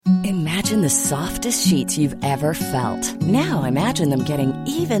Imagine the softest sheets you've ever felt. Now imagine them getting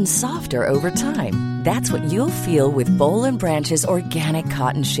even softer over time. That's what you'll feel with Boll & Branch's organic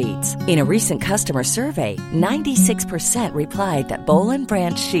cotton sheets. In a recent customer survey, 96% replied that Boll &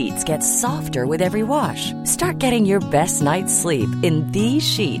 Branch sheets get softer with every wash. Start getting your best night's sleep in these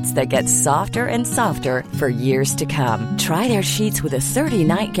sheets that get softer and softer for years to come. Try their sheets with a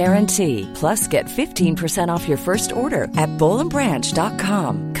 30-night guarantee. Plus, get 15% off your first order at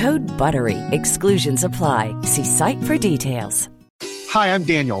bollandbranch.com. Code BUTTERY. Exclusions apply. See site for details. Hi, I'm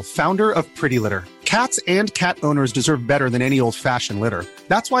Daniel, founder of Pretty Litter. Cats and cat owners deserve better than any old-fashioned litter.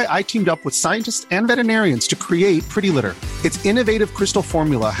 That's why I teamed up with scientists and veterinarians to create Pretty Litter. Its innovative crystal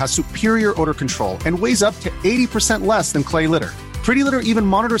formula has superior odor control and weighs up to 80% less than clay litter. Pretty Litter even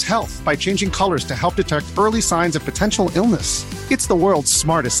monitors health by changing colors to help detect early signs of potential illness. It's the world's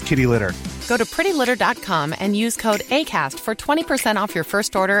smartest kitty litter. Go to prettylitter.com and use code ACAST for 20% off your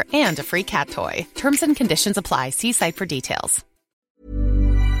first order and a free cat toy. Terms and conditions apply. See site for details.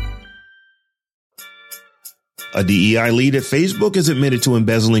 A DEI lead at Facebook is admitted to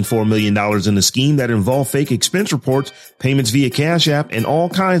embezzling $4 million in a scheme that involved fake expense reports, payments via Cash App, and all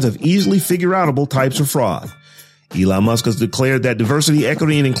kinds of easily figure-outable types of fraud. Elon Musk has declared that diversity,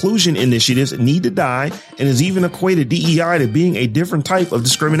 equity, and inclusion initiatives need to die and has even equated DEI to being a different type of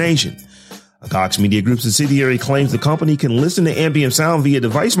discrimination. A Cox Media Group subsidiary claims the company can listen to ambient sound via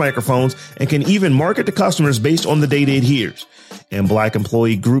device microphones and can even market to customers based on the data it hears. And Black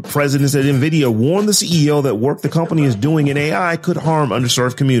employee group presidents at NVIDIA warned the CEO that work the company is doing in AI could harm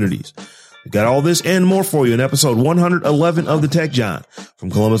underserved communities. We got all this and more for you in episode 111 of the Tech Jawn.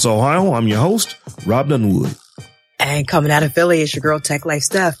 From Columbus, Ohio, I'm your host, Rob Dunwood. And coming out of Philly, it's your girl Tech Life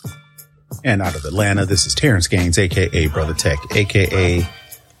Steph. And out of Atlanta, this is Terrence Gaines, a.k.a. Brother Tech, a.k.a.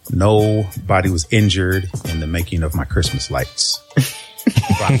 Nobody was injured in the making of my Christmas lights.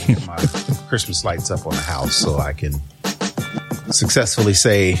 Trying to get my Christmas lights up on the house so I can successfully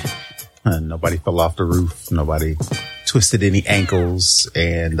say nobody fell off the roof, nobody twisted any ankles,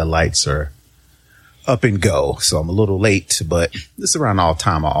 and the lights are up and go. So I'm a little late, but this is around all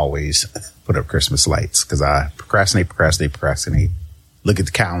time I always put up Christmas lights because I procrastinate. Look at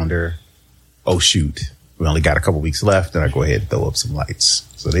the calendar. Oh, shoot. We only got a couple weeks left, and I go ahead and throw up some lights.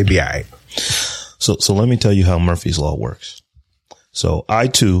 So they'd be all right. So let me tell you how Murphy's Law works. So I,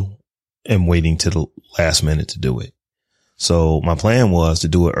 too, am waiting to the last minute to do it. So my plan was to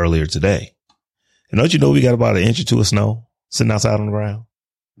do it earlier today. And don't you know we got about an inch or two of snow sitting outside on the ground?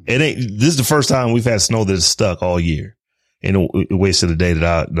 This is the first time we've had snow that's stuck all year. And it wasted the day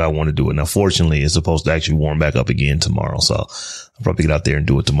that I want to do it. Now, fortunately, it's supposed to actually warm back up again tomorrow. So I'll probably get out there and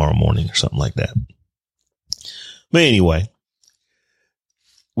do it tomorrow morning or something like that. But anyway,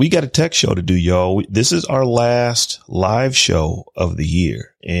 we got a tech show to do, y'all. This is our last live show of the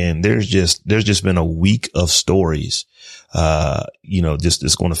year. And there's just been a week of stories,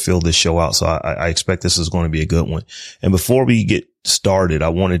 just going to fill this show out. So I expect this is going to be a good one. And before we get started, I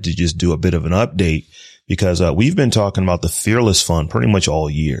wanted to just do a bit of an update because we've been talking about the Fearless Fund pretty much all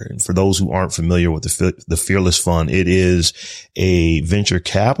year. And for those who aren't familiar with the Fearless Fund, it is a venture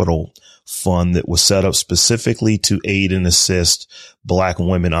capital fund that was set up specifically to aid and assist Black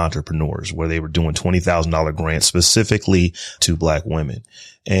women entrepreneurs, where they were doing $20,000 grants specifically to Black women.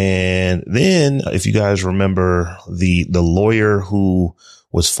 And then, if you guys remember, the lawyer who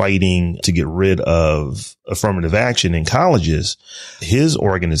was fighting to get rid of affirmative action in colleges, his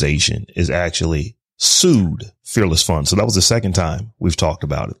organization is actually sued Fearless Fund. So that was the second time we've talked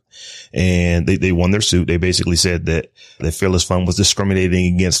about it. And they won their suit. They basically said that the Fearless Fund was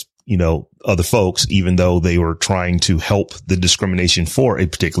discriminating against, other folks, even though they were trying to help the discrimination for a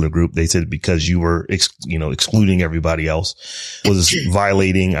particular group. They said because you were, excluding everybody else, was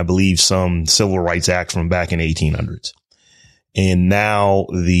violating, I believe, some civil rights act from back in 1800s. And now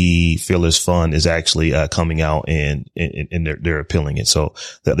the Fearless Fund is actually coming out and they're appealing it. So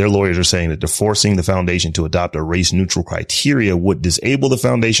their lawyers are saying that they're forcing the foundation to adopt a race neutral criteria would disable the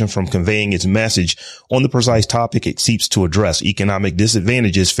foundation from conveying its message on the precise topic it seeks to address: economic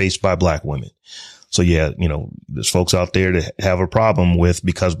disadvantages faced by Black women. So yeah, there's folks out there that have a problem with,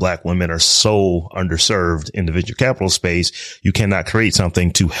 because Black women are so underserved in the venture capital space, you cannot create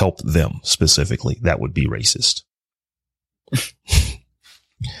something to help them specifically. That would be racist.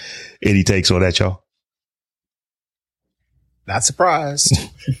 Any takes on that, y'all? Not surprised.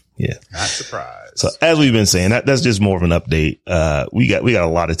 Yeah. Not surprised. So as we've been saying, that's just more of an update. We got a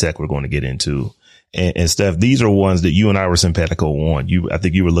lot of tech we're going to get into. And Steph, these are ones that you and I were simpatico on. I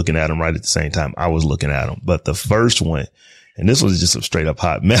think you were looking at them right at the same time I was looking at them. But the first one And this was just a straight up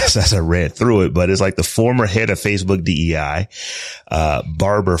hot mess as I read through it, but it's like the former head of Facebook DEI,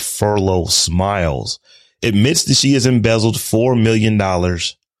 Barbara Furlow Smiles, admits that she has embezzled $4 million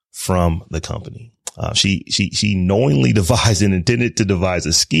from the company. She knowingly devised and intended to devise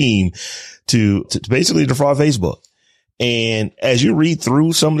a scheme to basically defraud Facebook. And as you read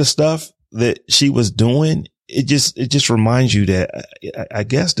through some of the stuff that she was doing, it just reminds you that I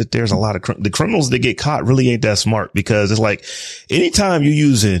guess that there's a lot of the criminals that get caught really ain't that smart, because it's like anytime you're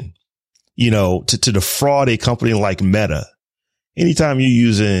using, to defraud a company like Meta, anytime you're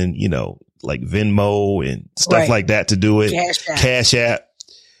using, like Venmo and stuff like that to do it, Cash App,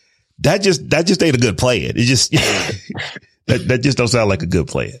 that just ain't a good play. It just, that just don't sound like a good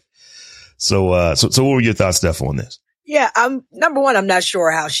play. So what were your thoughts, Steph, on this? Yeah. Number one, I'm not sure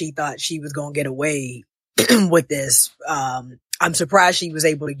how she thought she was going to get away with this. I'm surprised she was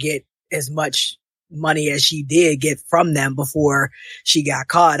able to get as much money as she did get from them before she got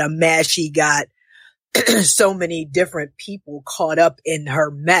caught. I'm mad she got so many different people caught up in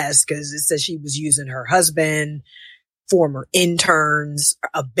her mess, because it says she was using her husband, former interns,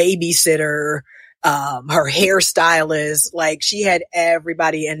 a babysitter, her hairstylist. Like, she had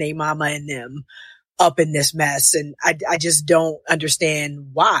everybody and their mama and them up in this mess. And I just don't understand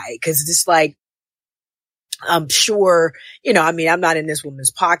why. Cause it's like, I'm sure, I'm not in this woman's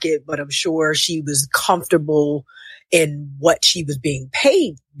pocket, but I'm sure she was comfortable in what she was being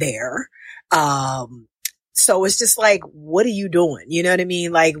paid there. So it's just like, what are you doing? You know what I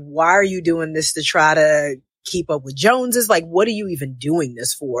mean? Like, why are you doing this to try to keep up with Joneses? Like, what are you even doing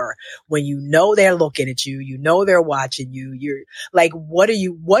this for when they're looking at you, they're watching you? You're like, what are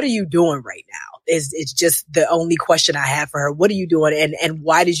you doing right now? It's just the only question I have for her. What are you doing? And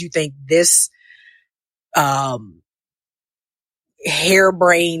why did you think this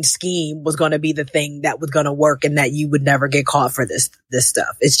harebrained scheme was going to be the thing that was going to work, and that you would never get caught for this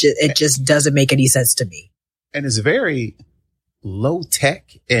stuff? It just doesn't make any sense to me. And it's very low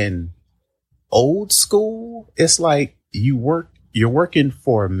tech and old school. It's like you're working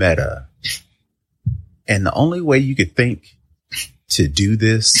for Meta, and the only way you could think to do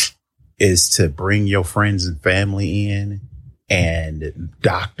this is to bring your friends and family in and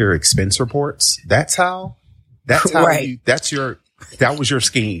doctor expense reports. That was your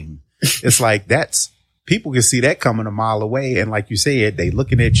scheme. It's like, people can see that coming a mile away. And like you said, they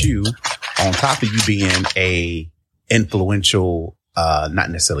looking at you on top of you being a influential,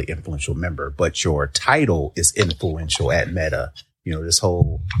 not necessarily influential member, but your title is influential at Meta. This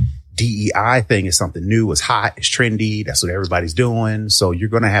whole DEI thing is something new. It's hot. It's trendy. That's what everybody's doing. So you're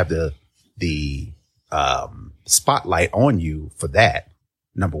going to have the spotlight on you for that.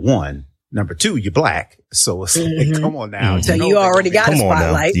 Number one. Number two, you're black. So it's like, come on now. So you already got a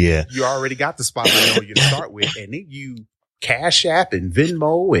spotlight. Yeah. You already got the spotlight on you to start with. And then you Cash App and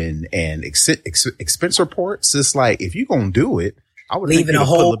Venmo and expense reports. It's like, if you're going to do it, I would leave it a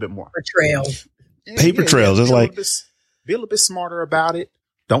little bit more. Trail. Paper trails. It's like, be a little bit smarter about it.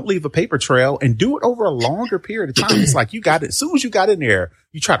 Don't leave a paper trail, and do it over a longer period of time. It's like, you got it. As soon as you got in there,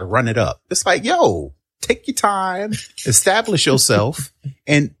 you try to run it up. It's like, take your time, establish yourself,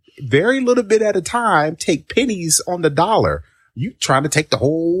 and very little bit at a time, take pennies on the dollar. You trying to take the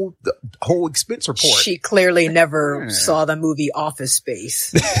whole expense report. She clearly never saw the movie Office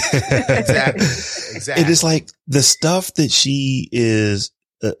Space. Exactly. It is like the stuff that she is,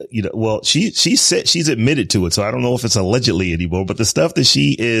 she said she's admitted to it. So I don't know if it's allegedly anymore, but the stuff that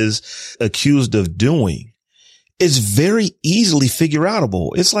she is accused of doing is very easily figure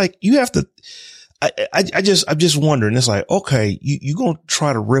outable. It's like, you have to, I'm just wondering. It's like, okay, you going to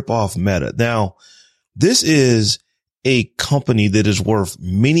try to rip off Meta. Now, this is a company that is worth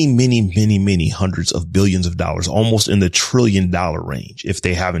many, many, many, many hundreds of billions of dollars, almost in the $1 trillion range, if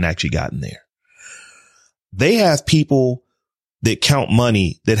they haven't actually gotten there. They have people that count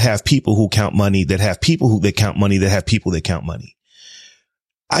money, that have people who count money, that have people that count money, that have people that count money.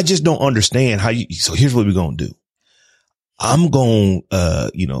 I just don't understand so here's what we're going to do. I'm going,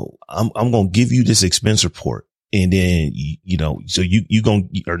 I'm going to give you this expense report, and then, so you going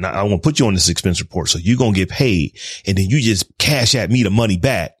or not, I want to put you on this expense report. So you're going to get paid, and then you just cash at me the money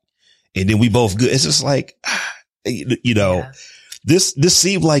back, and then we both good. It's just like, this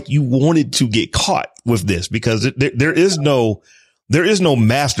seemed like you wanted to get caught with this, because there is no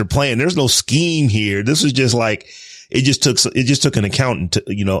master plan. There's no scheme here. This is just like, it just took an accountant to,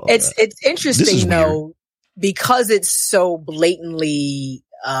 it's interesting though, because it's so blatantly,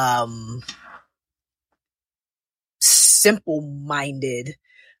 simple-minded.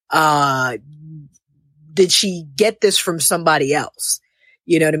 Did she get this from somebody else?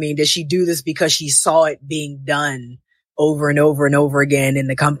 You know what I mean? Did she do this because she saw it being done over and over and over again in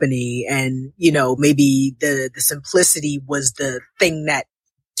the company. And, you know, maybe the simplicity was the thing that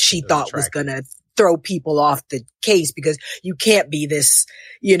she thought was going to throw people off the case, because you can't be this,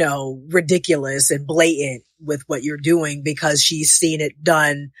 you know, ridiculous and blatant with what you're doing, because she's seen it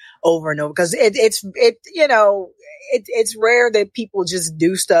done over and over. Because it's rare that people just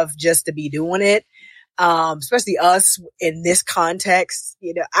do stuff just to be doing it. Especially us in this context.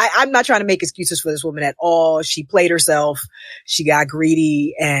 You know, I'm not trying to make excuses for this woman at all. She played herself. She got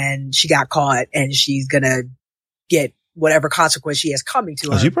greedy and she got caught, and she's going to get whatever consequence she has coming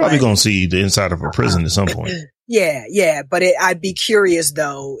to her. You're probably going to see the inside of her prison at some point. Yeah. But I'd be curious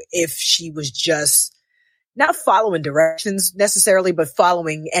though, if she was just not following directions necessarily, but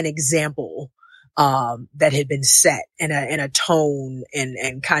following an example that had been set and a tone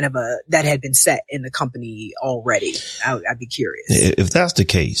and kind of that had been set in the company already. I'd be curious. If that's the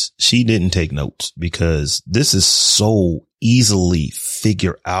case, she didn't take notes, because this is so easily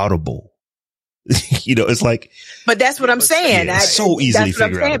figure outable. You know, it's like, but that's what I'm saying. Yeah, it's so easily that's what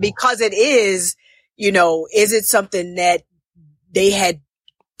I'm saying, because it is, you know, is it something that they had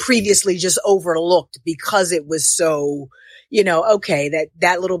previously just overlooked because it was so, you know, okay,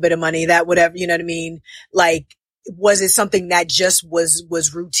 that little bit of money, that whatever, you know what I mean? Like, was it something that just was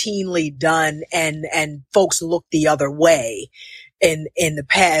routinely done and folks looked the other way in the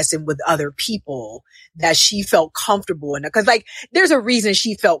past and with other people, that she felt comfortable enough? Cause like, there's a reason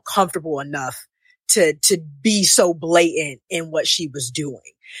she felt comfortable enough to be so blatant in what she was doing.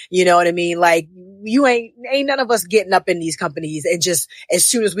 You know what I mean? Like, you ain't none of us getting up in these companies and just, as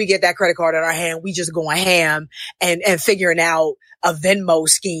soon as we get that credit card in our hand, we just going ham and figuring out a Venmo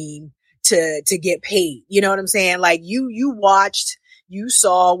scheme to get paid. You know what I'm saying? Like, you watched, you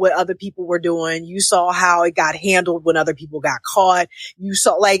saw what other people were doing. You saw how it got handled when other people got caught. You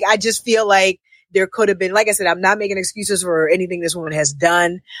saw, like, I just feel like there could have been, like I said, I'm not making excuses for anything this woman has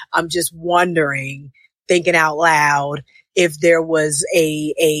done. I'm just wondering, thinking out loud, if there was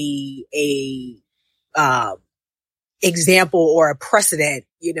a example or a precedent,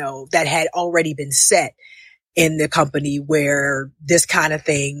 you know, that had already been set in the company where this kind of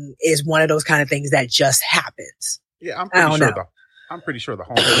thing is one of those kind of things that just happens. Yeah, I'm pretty sure the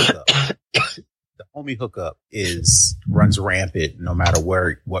homie hookup runs rampant no matter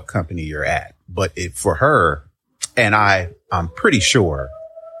what company you're at. But for her, and I'm pretty sure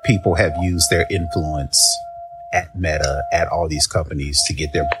people have used their influence at Meta, at all these companies, to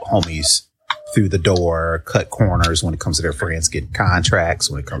get their homies through the door, cut corners when it comes to their friends getting contracts,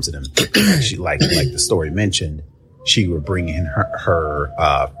 when it comes to them. She, like the story mentioned, she would bring in her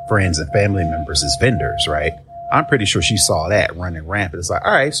friends and family members as vendors, right? I'm pretty sure she saw that running rampant. It's like,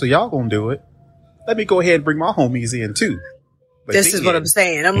 all right, so y'all gonna do it. Let me go ahead and bring my homies in too. But this is what I'm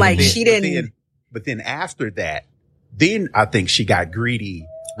saying. I'm like, she didn't. But then after that, then I think she got greedy.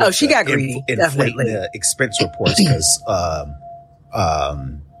 Oh, she got greedy. Definitely. The expense reports, because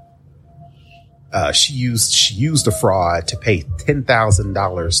she used the fraud to pay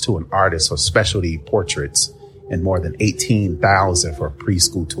 $10,000 to an artist for specialty portraits and more than $18,000 for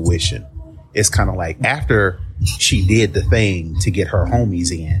preschool tuition. It's kind of like, after she did the thing to get her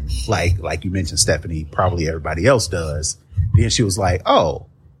homies in, like you mentioned, Stephanie, probably everybody else does. Then she was like, oh,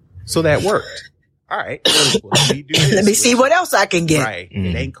 so that worked. All right. Well, let me do this. Let me see what else I can get. Right. Mm-hmm.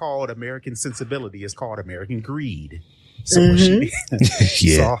 It ain't called American sensibility. It's called American greed. So when she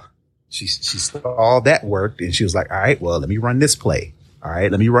saw that worked, and she was like, all right, well, let me run this play. All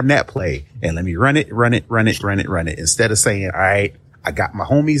right. Let me run that play, and let me run it. Instead of saying, all right, I got my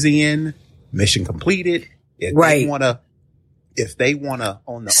homies in, mission completed. If they wanna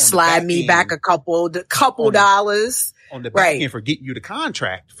on the slide me back a couple dollars on the back end for getting you the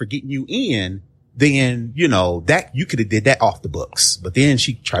contract, for getting you in, then, you know, that you could have did that off the books. But then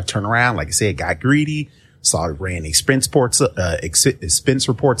she tried to turn around, like I said, got greedy, ran expense reports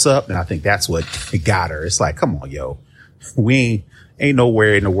up. And I think that's what it got her. It's like, come on, yo, we ain't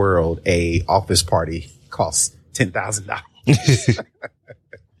nowhere in the world a office party costs $10,000.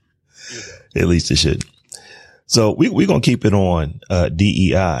 At least it should. So we're going to keep it on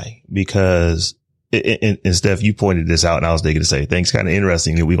DEI, because and Steph, you pointed this out, and I was thinking to say, things kind of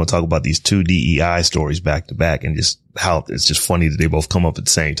interesting that we're going to talk about these two DEI stories back to back, and just how it's just funny that they both come up at the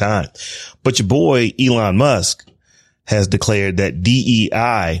same time. But your boy Elon Musk has declared that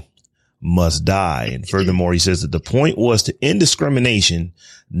DEI must die. And furthermore, he says that the point was to end discrimination,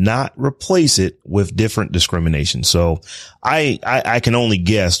 not replace it with different discrimination. So I can only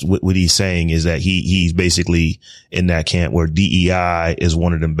guess what he's saying is that he's basically in that camp where DEI is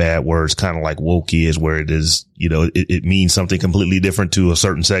one of them bad words, kind of like woke is, where it is, you know, it means something completely different to a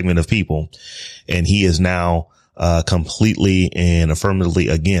certain segment of people. And he is now completely and affirmatively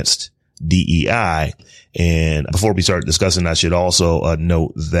against DEI. And before we start discussing, I should also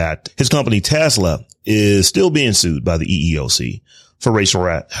note that his company Tesla is still being sued by the EEOC for racial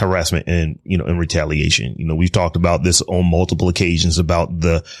harassment and, in retaliation. We've talked about this on multiple occasions about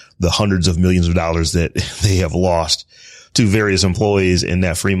the hundreds of millions of dollars that they have lost to various employees in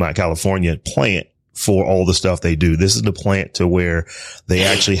that Fremont, California plant for all the stuff they do. This is the plant to where they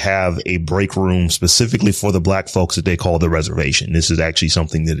actually have a break room specifically for the black folks that they call the reservation. This is actually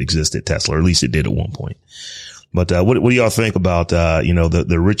something that exists at Tesla, or at least it did at one point. But what do y'all think about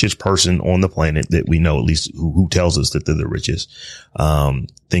the richest person on the planet that we know, at least who tells us that they're the richest,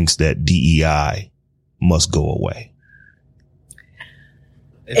 thinks that DEI must go away?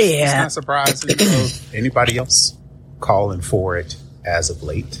 It's not surprising. Anybody else calling for it as of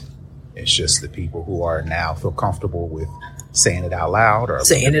late? It's just the people who are now feel comfortable with saying it out loud, or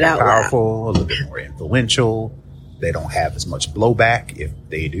saying it out powerful, a little bit more influential. They don't have as much blowback if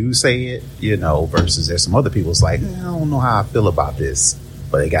they do say it, versus there's some other people. It's like, I don't know how I feel about this,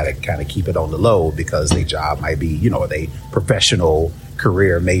 but they got to kind of keep it on the low because their job might be, or their professional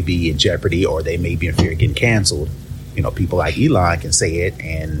career may be in jeopardy, or they may be in fear of getting canceled. People like Elon can say it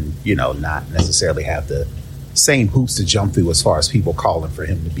and, not necessarily have the same hoops to jump through as far as people calling for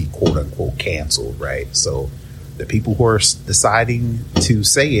him to be quote unquote canceled. Right. So the people who are deciding to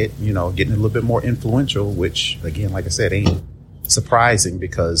say it, getting a little bit more influential, which again, like I said, ain't surprising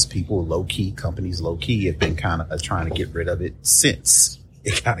because people companies low key have been kind of trying to get rid of it since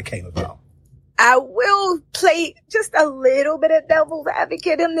it kind of came about. I will play just a little bit of devil's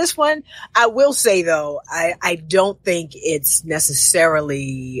advocate in this one. I will say, though, I don't think it's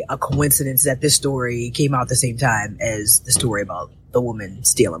necessarily a coincidence that this story came out at the same time as the story about the woman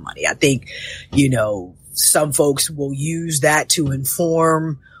stealing money. I think, some folks will use that to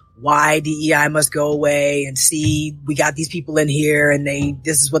inform why DEI must go away and see we got these people in here and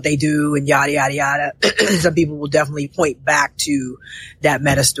this is what they do and yada, yada, yada. Some people will definitely point back to that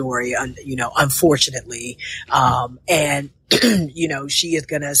meta story, unfortunately. And she is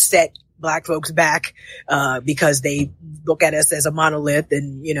going to set black folks back, because they look at us as a monolith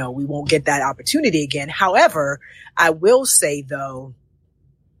and, we won't get that opportunity again. However, I will say though,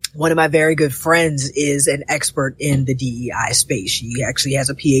 one of my very good friends is an expert in the DEI space. She actually has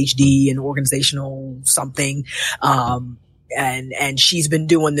a PhD in organizational something. And she's been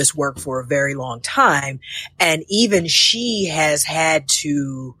doing this work for a very long time. And even she has had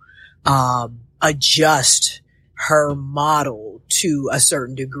to, adjust her model to a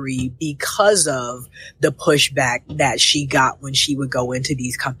certain degree because of the pushback that she got when she would go into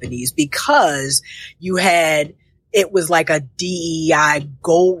these companies, because it was like a DEI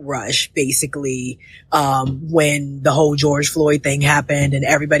gold rush, basically, when the whole George Floyd thing happened and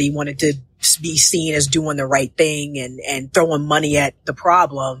everybody wanted to be seen as doing the right thing and throwing money at the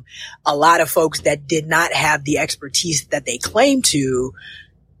problem. A lot of folks that did not have the expertise that they claimed to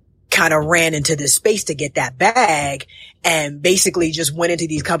kind of ran into this space to get that bag and basically just went into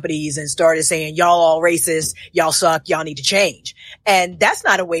these companies and started saying, y'all all racist, y'all suck, y'all need to change. And that's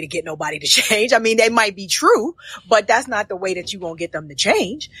not a way to get nobody to change. I mean, they might be true, but that's not the way that you're going to get them to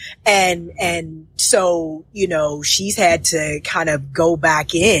change. And so, she's had to kind of go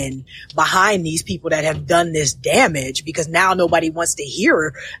back in behind these people that have done this damage because now nobody wants to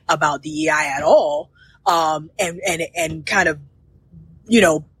hear about DEI at all. And kind of,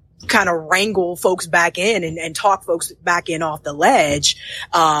 wrangle folks back in and talk folks back in off the ledge.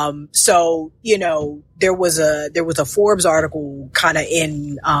 So, there was a Forbes article kind of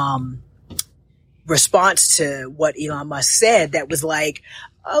in, response to what Elon Musk said that was like,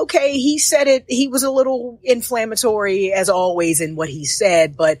 okay, he said it, he was a little inflammatory as always in what he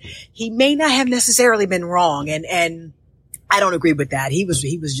said, but he may not have necessarily been wrong. And I don't agree with that. He was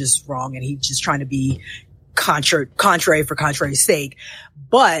just wrong and he's just trying to be contrary for contrary's sake.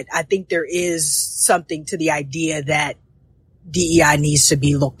 But I think there is something to the idea that DEI needs to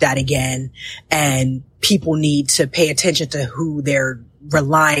be looked at again and people need to pay attention to who they're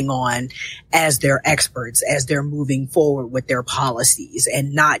relying on as their experts, as they're moving forward with their policies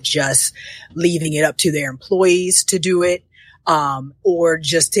and not just leaving it up to their employees to do it. Or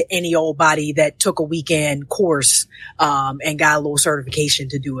just to any old body that took a weekend course, and got a little certification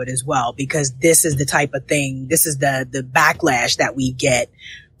to do it as well, because this is the type of thing, this is the backlash that we get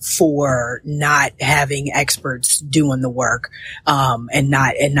for not having experts doing the work, and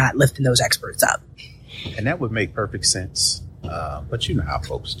not lifting those experts up. And that would make perfect sense. But you know how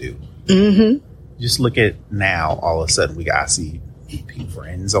folks do. Mm-hmm. Just look at now, all of a sudden I see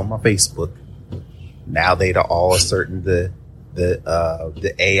friends on my Facebook. Now they're all asserting the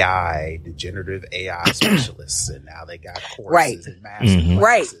the AI, the generative AI specialists, and now they got courses and master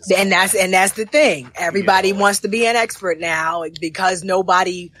classes. And that's the thing. Everybody wants to be an expert now because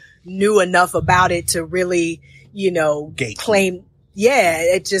nobody knew enough about it to really, claim. Yeah,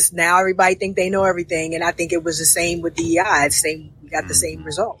 it just now everybody think they know everything, and I think it was the same with DEI. We got the same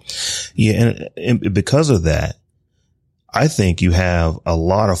result. Yeah, and because of that, I think you have a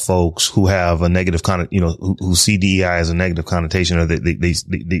lot of folks who have a negative who see DEI as a negative connotation, or they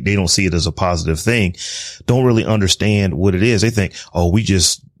don't see it as a positive thing, don't really understand what it is. They think, oh, we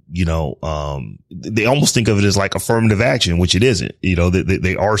just, they almost think of it as like affirmative action, which it isn't.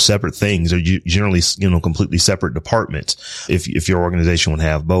 They are separate things. They're generally, completely separate departments if your organization would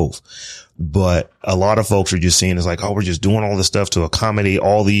have both. But a lot of folks are just seeing it's like, oh, we're just doing all this stuff to accommodate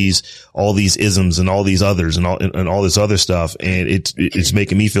all these isms and all these others and all this other stuff. And it's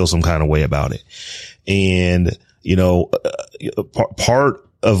making me feel some kind of way about it. And, part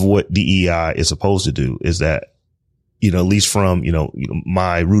of what DEI is supposed to do is that, at least from,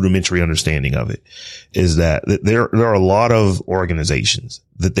 my rudimentary understanding of it, is that there are a lot of organizations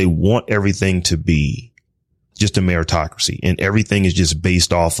that they want everything to be just a meritocracy, and everything is just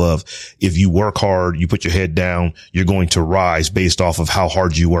based off of, if you work hard, you put your head down, you're going to rise based off of how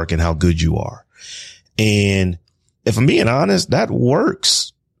hard you work and how good you are. And if I'm being honest, that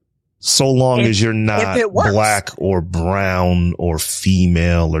works so long as you're not black or brown or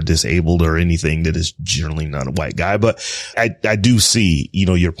female or disabled or anything that is generally not a white guy. But I do see,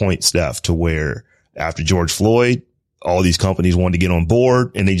 your point, Steph, to where after George Floyd, all these companies wanted to get on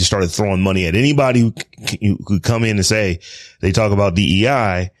board, and they just started throwing money at anybody who could come in and say, they talk about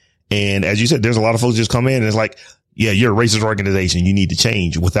DEI. And as you said, there's a lot of folks just come in and it's like, yeah, you're a racist organization, you need to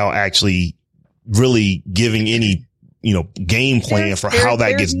change, without actually really giving any, game plan for how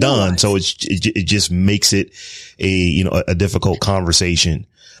that gets done. So it just makes it a difficult conversation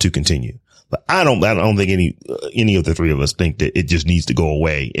to continue. But I don't think any of the three of us think that it just needs to go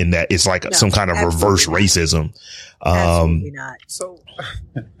away, and that it's like some kind of reverse racism. Absolutely not. So,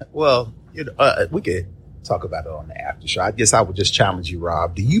 well, we could talk about it on the after show. I guess I would just challenge you,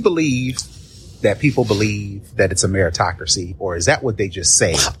 Rob. Do you believe that people believe that it's a meritocracy, or is that what they just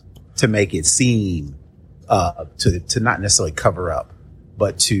say to make it seem, to not necessarily cover up,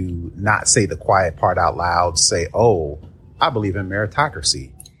 but to not say the quiet part out loud, say, oh, I believe in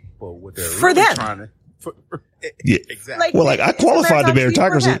meritocracy. Well, what they're for really them. trying to, yeah, exactly. I qualified the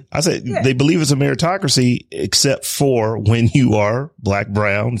meritocracy. I said they believe it's a meritocracy, except for when you are black,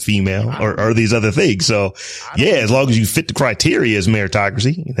 brown, female, or these other things. So as long as you fit the criteria as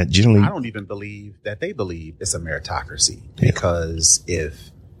meritocracy, that generally. I don't even believe that they believe it's a meritocracy, because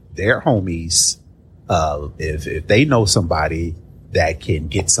if they're homies, if they know somebody that can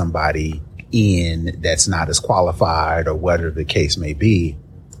get somebody in that's not as qualified, or whatever the case may be,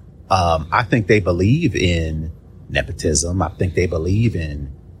 I think they believe in nepotism. I think they believe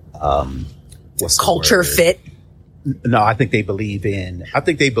in, culture fit. No, I think they believe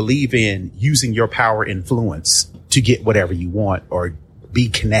in using your power influence to get whatever you want, or be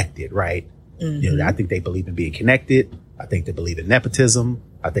connected, right? Mm-hmm. I think they believe in being connected. I think they believe in nepotism.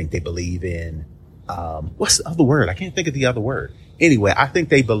 I think they believe in, what's the other word? I can't think of the other word. Anyway, I think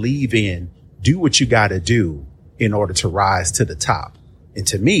they believe in do what you got to do in order to rise to the top. And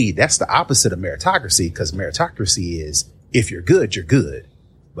to me, that's the opposite of meritocracy, because meritocracy is, if you're good, you're good.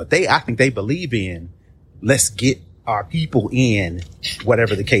 But I think they believe in, let's get our people in,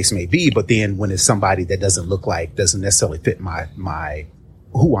 whatever the case may be. But then when it's somebody that doesn't necessarily fit my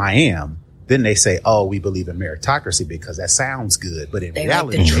who I am, then they say, oh, we believe in meritocracy because that sounds good. But in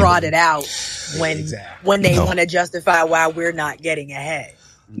reality, like to trot it out when they want to justify why we're not getting ahead.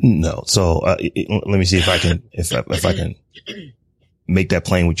 No. So let me see if I can make that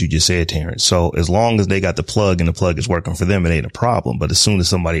plain what you just said, Terrence. So as long as they got the plug and the plug is working for them, it ain't a problem. But as soon as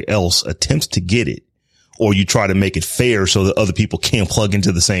somebody else attempts to get it, or you try to make it fair so that other people can't plug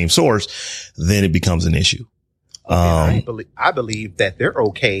into the same source, then it becomes an issue. I believe that they're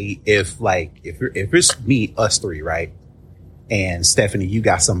okay if it's us three, right? And Stephanie, you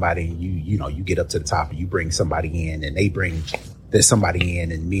got somebody, and you get up to the top and you bring somebody in, and there's somebody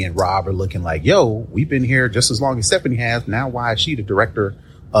in, and me and Rob are looking like, yo, we've been here just as long as Stephanie has. Now, why is she the director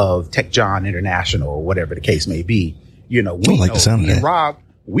of Jawn International, or whatever the case may be? Me and Rob,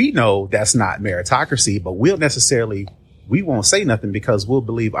 we know that's not meritocracy, but we won't say nothing, because we'll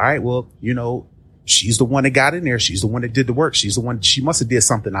believe, all right, well, she's the one that got in there. She's the one that did the work. She must have did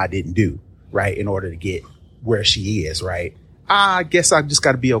something I didn't do, right, in order to get where she is, right? I guess I just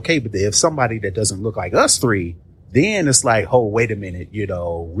got to be okay with it. If somebody that doesn't look like us three, then it's like, oh, wait a minute,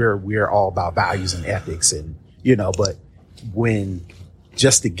 we're all about values and ethics, and, but when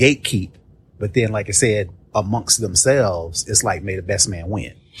just the gatekeep, but then, like I said, amongst themselves, it's like may the best man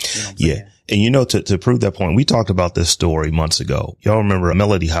win. You know what I'm saying? And to prove that point, we talked about this story months ago. Y'all remember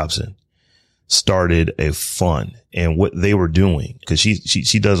Melody Hobson started a fund, and what they were doing, because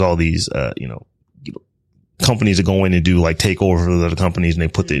she does all these companies that go in and do like takeover of other companies, and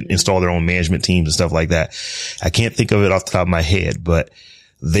they install their own management teams and stuff like that. I can't think of it off the top of my head, but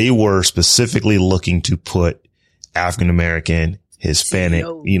they were specifically looking to put African American, Hispanic,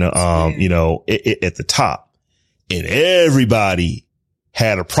 at the top, and everybody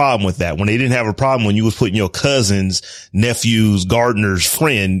had a problem with that when they didn't have a problem when you was putting your cousin's, nephew's, gardener's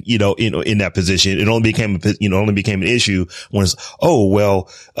friend, in that position. It only became an issue when it's,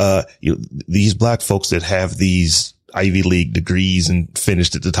 these black folks that have these Ivy League degrees and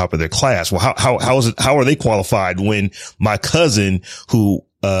finished at the top of their class. Well, how are they qualified when my cousin who,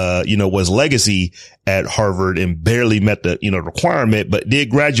 was legacy at Harvard and barely met the, requirement, but did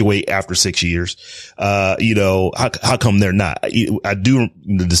graduate after 6 years. How come they're not? I do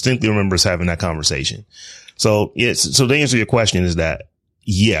distinctly remember us having that conversation. So yes. So to answer your question is that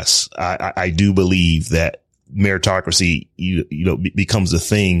yes, I do believe that meritocracy, becomes a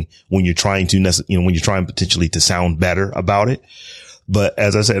thing when you're trying potentially to sound better about it. But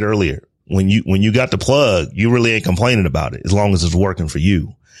as I said earlier, when you got the plug, you really ain't complaining about it as long as it's working for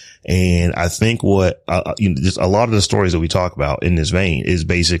you. And I think what, just a lot of the stories that we talk about in this vein is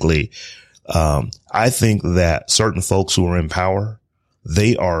basically, I think that certain folks who are in power,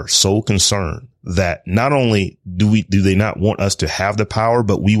 they are so concerned that not only do they not want us to have the power,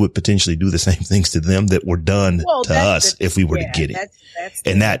 but we would potentially do the same things to them that were done to us if we were to get it.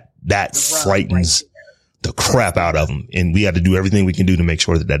 And that frightens the crap out of them. And we have to do everything we can do to make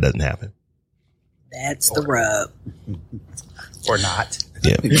sure that doesn't happen. That's the rub. Or not.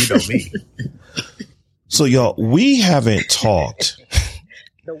 Yeah. You know me. So y'all, we haven't talked.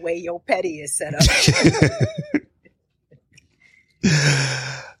 The way your petty is set up.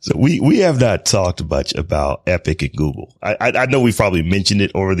 So we have not talked much about Epic and Google. I know we've probably mentioned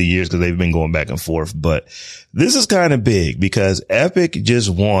it over the years because they've been going back and forth, but this is kind of big because Epic just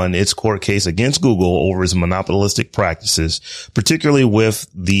won its court case against Google over its monopolistic practices, particularly with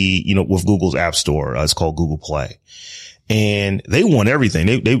with Google's App Store. It's called Google Play. And they won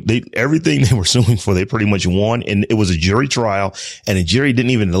everything. They everything they were suing for, they pretty much won. And it was a jury trial, and the jury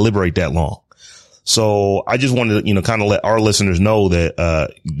didn't even deliberate that long. So I just wanted to, kind of let our listeners know that,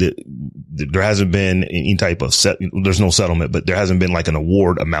 that there hasn't been any type of there's no settlement, but there hasn't been like an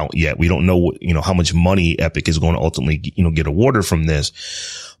award amount yet. We don't know what, how much money Epic is going to ultimately, get awarded from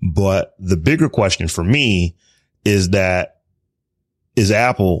this. But the bigger question for me is is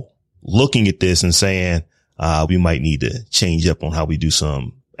Apple looking at this and saying, we might need to change up on how we do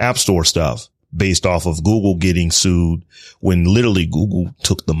some App Store stuff based off of Google getting sued when literally Google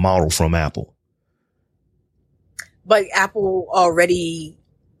took the model from Apple. But Apple already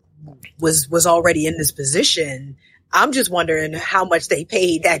was already in this position. I'm just wondering how much they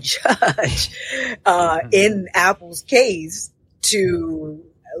paid that judge in Apple's case to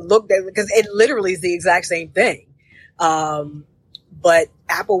look at, because it literally is the exact same thing. But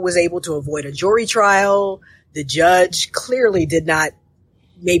Apple was able to avoid a jury trial. The judge clearly did not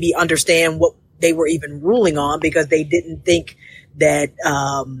maybe understand what they were even ruling on because they didn't think that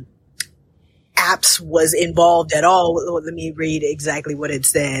apps was involved at all. Let me read exactly what it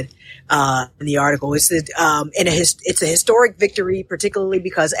said in the article. It said, it's a historic victory, particularly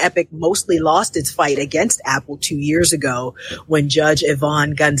because Epic mostly lost its fight against Apple 2 years ago when Judge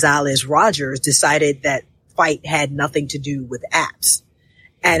Yvonne Gonzalez-Rogers decided that fight had nothing to do with apps.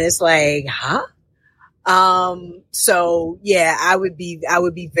 And it's like, huh? So yeah, I would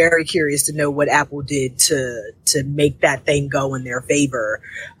be very curious to know what Apple did to make that thing go in their favor.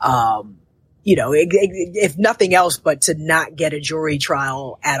 If nothing else, but to not get a jury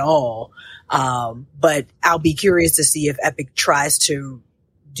trial at all. But I'll be curious to see if Epic tries to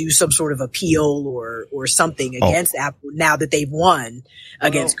do some sort of appeal or something against Apple now that they've won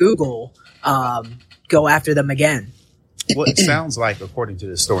against Google. Go after them again. Well, it sounds like, according to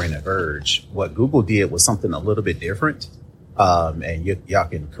the story in The Verge, what Google did was something a little bit different. And y'all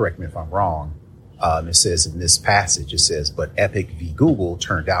can correct me if I'm wrong. It says in this passage, it says, but Epic v. Google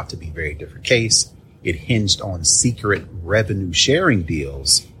turned out to be a very different case. It hinged on secret revenue sharing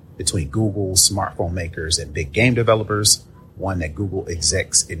deals between Google, smartphone makers, and big game developers, one that Google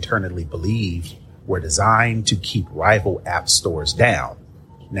execs internally believed were designed to keep rival app stores down.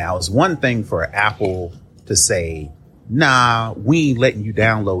 Now, it's one thing for Apple to say, nah, we ain't letting you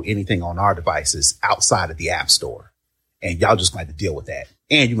download anything on our devices outside of the App Store. And y'all just going to deal with that.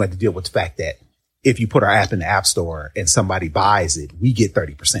 And you're going to deal with the fact that if you put our app in the App Store and somebody buys it, we get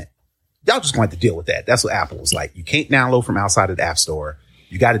 30%. Y'all just going to have to deal with that. That's what Apple was like. You can't download from outside of the App Store.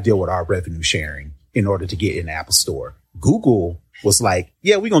 You got to deal with our revenue sharing in order to get in the Apple Store. Google was like,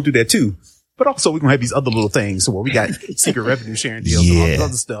 yeah, we're going to do that too. But also we're going to have these other little things where we got secret revenue sharing deals and all this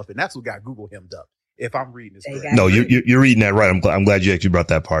other stuff. And that's what got Google hemmed up. If I'm reading this correctly. No, you're reading that right. I'm glad you actually brought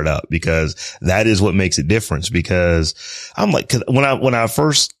that part up, because that is what makes a difference. Because I'm like, cause when I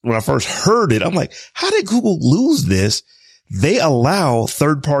first heard it, I'm like, how did Google lose this? They allow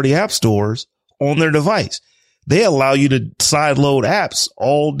third party app stores on their device. They allow you to side load apps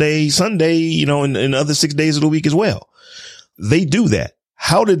all day, Sunday, and other 6 days of the week as well. They do that.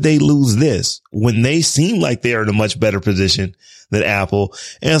 How did they lose this when they seem like they are in a much better position than Apple?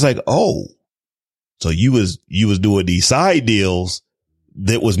 And it's like, oh, so you was doing these side deals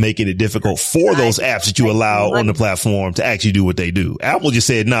that was making it difficult for those apps that you allow on the platform to actually do what they do. Apple just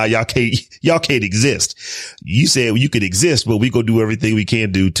said, nah, y'all can't exist. You said you could exist, but we go do everything we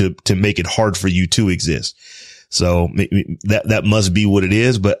can do to make it hard for you to exist. So that must be what it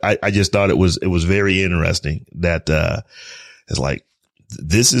is. But I just thought it was very interesting that, it's like,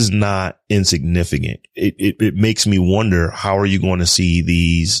 this is not insignificant. It makes me wonder, how are you going to see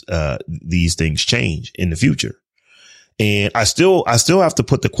these things change in the future? And I still have to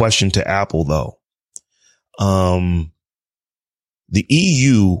put the question to Apple though. The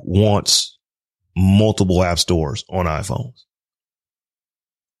EU wants multiple app stores on iPhones.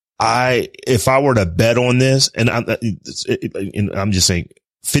 If I were to bet on this, and I'm just saying,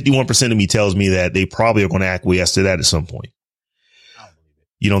 51% of me tells me that they probably are going to acquiesce to that at some point.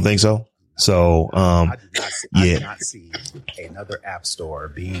 You don't think so? So, I do not see another app store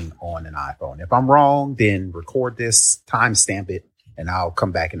being on an iPhone. If I'm wrong, then record this, timestamp it, and I'll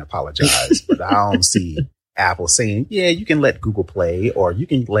come back and apologize. But I don't see Apple saying, yeah, you can let Google Play, or you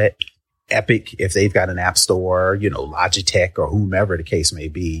can let Epic, if they've got an app store, Logitech or whomever the case may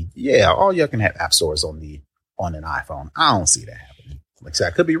be. Yeah, all y'all can have app stores on an iPhone. I don't see that happening. Like I said,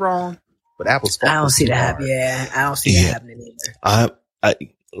 I could be wrong, but Apple's I don't see that happening. Yeah, I don't see that happening either.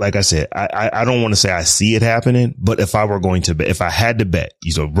 Like I said, I don't want to say I see it happening, but if I were going to bet, if I had to bet,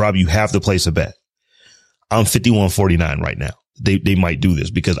 Rob, you have to place a bet. I'm 51-49 right now. They might do this,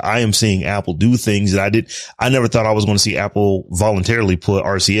 because I am seeing Apple do things that I never thought I was going to see Apple voluntarily put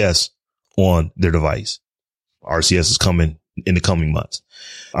RCS on their device. RCS is coming in the coming months.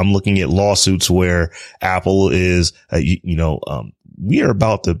 I'm looking at lawsuits where Apple is, we are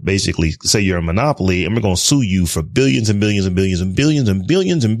about to basically say you're a monopoly, and we're going to sue you for billions and billions and billions and billions and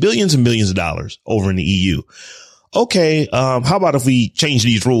billions and billions and billions of dollars over in the EU. Okay. How about if we change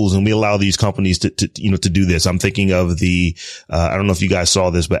these rules and we allow these companies to do this? I'm thinking of I don't know if you guys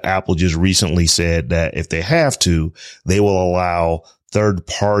saw this, but Apple just recently said that if they have to, they will allow third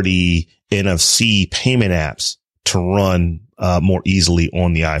party NFC payment apps to run more easily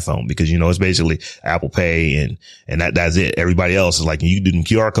on the iPhone, because, it's basically Apple Pay and that's it. Everybody else is like, you do them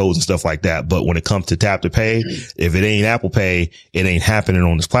QR codes and stuff like that. But when it comes to tap to pay, if it ain't Apple Pay, it ain't happening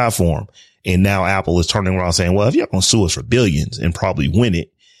on this platform. And now Apple is turning around saying, well, if you're going to sue us for billions and probably win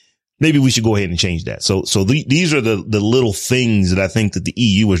it, maybe we should go ahead and change that. So these are the little things that I think that the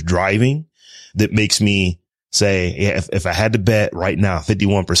EU is driving that makes me say, yeah, if I had to bet right now,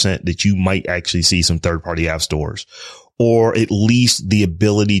 51% that you might actually see some third party app stores, or at least the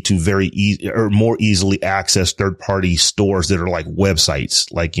ability to more easily access third party stores that are like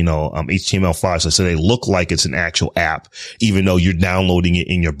websites, like, HTML5. So they look like it's an actual app, even though you're downloading it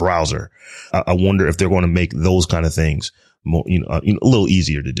in your browser. I wonder if they're going to make those kind of things more, a little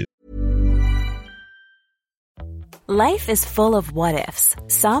easier to do. Life is full of what ifs.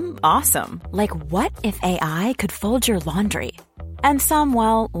 Some awesome, like what if AI could fold your laundry? And some,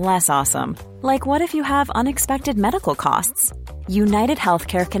 well, less awesome, like what if you have unexpected medical costs? United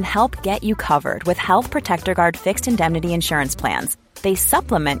Healthcare can help get you covered with Health Protector Guard fixed indemnity insurance plans. They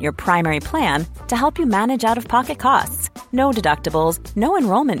supplement your primary plan to help you manage out-of-pocket costs. No deductibles, no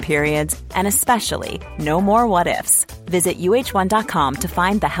enrollment periods, and especially no more what ifs. Visit uh1.com to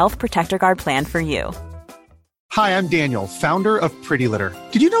find the Health Protector Guard plan for you. Hi, I'm Daniel, founder of Pretty Litter.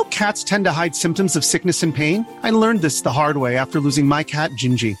 Did you know cats tend to hide symptoms of sickness and pain? I learned this the hard way after losing my cat,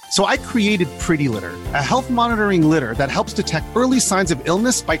 Gingy. So I created Pretty Litter, a health monitoring litter that helps detect early signs of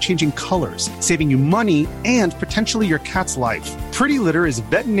illness by changing colors, saving you money and potentially your cat's life. Pretty Litter is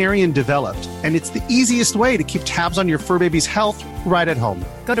veterinarian developed, and it's the easiest way to keep tabs on your fur baby's health right at home.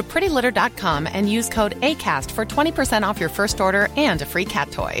 Go to prettylitter.com and use code ACAST for 20% off your first order and a free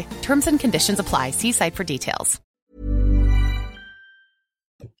cat toy. Terms and conditions apply. See site for details.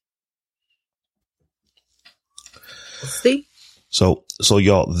 See? So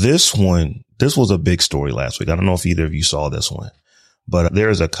y'all, this was a big story last week. I don't know if either of you saw this one, but there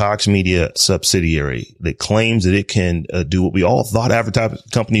is a Cox Media subsidiary that claims that it can do what we all thought advertising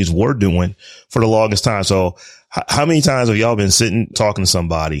companies were doing for the longest time. So how many times have y'all been sitting talking to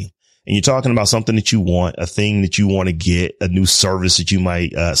somebody and you're talking about something that you want, a thing that you want to get, a new service that you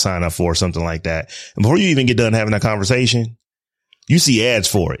might sign up for, something like that. And before you even get done having that conversation, you see ads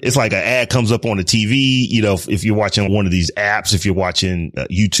for it. It's like an ad comes up on the TV, you know, if you're watching one of these apps, if you're watching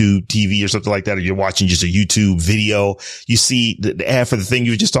YouTube TV or something like that, or you're watching just a YouTube video, you see the ad for the thing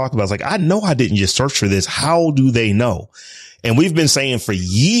you were just talking about. It's like, I know I didn't just search for this. How do they know? And we've been saying for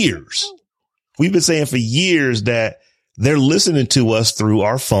years that they're listening to us through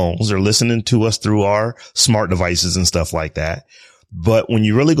our phones. They're listening to us through our smart devices and stuff like that. But when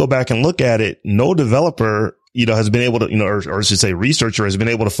you really go back and look at it, no developer, you know, has been able to, you know, or I should say researcher has been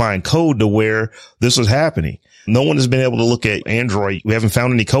able to find code to where this was happening. No one has been able to look at Android. We haven't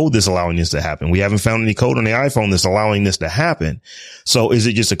found any code that's allowing this to happen. We haven't found any code on the iPhone that's allowing this to happen. So is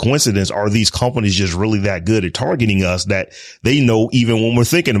it just a coincidence? Are these companies just really that good at targeting us that they know even when we're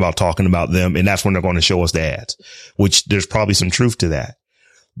thinking about talking about them, and that's when they're going to show us the ads, which there's probably some truth to that.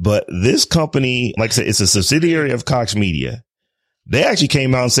 But this company, like I said, it's a subsidiary of Cox Media. They actually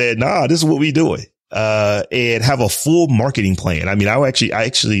came out and said, nah, this is what we doing. And have a full marketing plan. I mean, I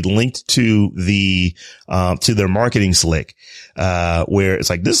actually linked to their marketing slick, where it's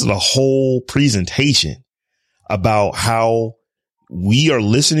like, this is a whole presentation about how we are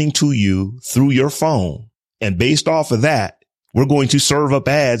listening to you through your phone. And based off of that, we're going to serve up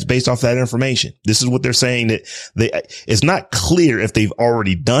ads based off that information. This is what they're saying, that it's not clear if they've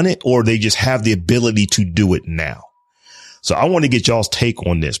already done it or they just have the ability to do it now. So I want to get y'all's take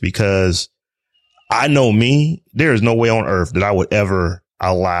on this, because I know me, there is no way on earth that I would ever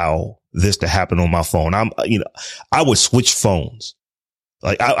allow this to happen on my phone. I would switch phones.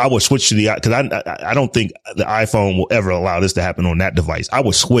 Like I would switch to cause I don't think the iPhone will ever allow this to happen on that device. I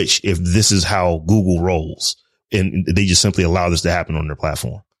would switch if this is how Google rolls and they just simply allow this to happen on their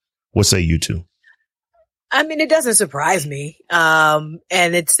platform. What say you two? I mean, it doesn't surprise me. And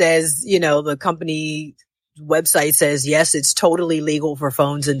it says, you know, the company website says, yes, it's totally legal for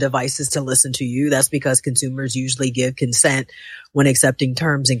phones and devices to listen to you. That's because consumers usually give consent when accepting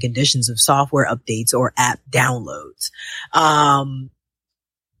terms and conditions of software updates or app downloads.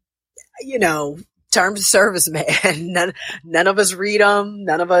 You know, terms of service, man. None of us read them.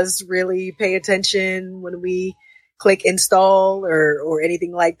 None of us really pay attention when we click install or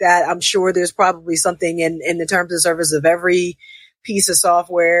anything like that. I'm sure there's probably something in the terms of service of every piece of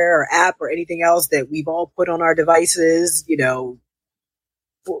software or app or anything else that we've all put on our devices. You know,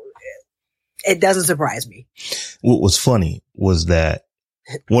 it doesn't surprise me. What was funny was that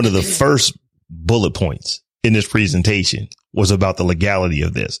one of the first bullet points in this presentation was about the legality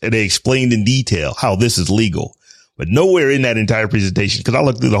of this. And they explained in detail how this is legal. But nowhere in that entire presentation, because I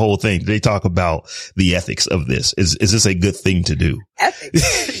looked through the whole thing, they talk about the ethics of this. Is this a good thing to do?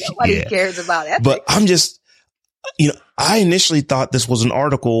 Ethics. Nobody cares about ethics. But I'm just, you know, I initially thought this was an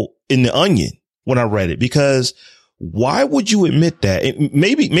article in The Onion when I read it, because why would you admit that?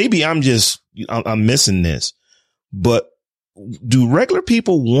 Maybe I'm missing this, but do regular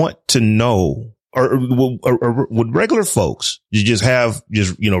people want to know, or would regular folks just have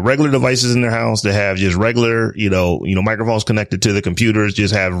regular devices in their house that have just regular, microphones connected to the computers,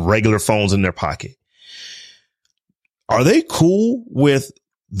 just have regular phones in their pocket? Are they cool with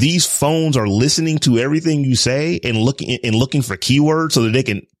these phones are listening to everything you say and looking for keywords so that they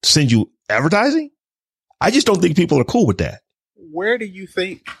can send you advertising? I just don't think people are cool with that. Where do you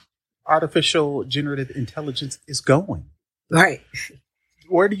think artificial generative intelligence is going? Right.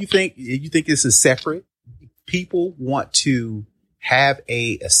 Where do you think this is separate? People want to have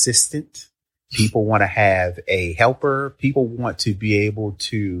a assistant. People want to have a helper. People want to be able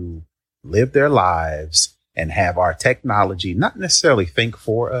to live their lives and have our technology not necessarily think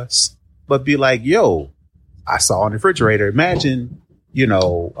for us, but be like, yo, I saw on the refrigerator. Imagine,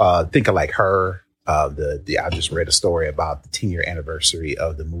 think of like Her. I just read a story about the 10-year anniversary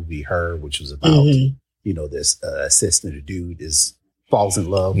of the movie Her, which was about, this assistant, a dude falls in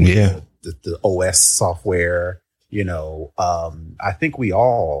love with the OS software. I think we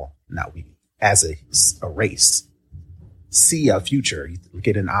all, as a race, see a future. You look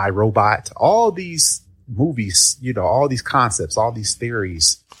at an iRobot, all these movies, all these concepts, all these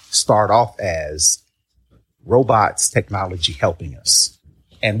theories start off as robots, technology helping us.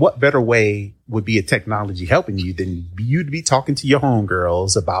 And what better way would be a technology helping you than you to be talking to your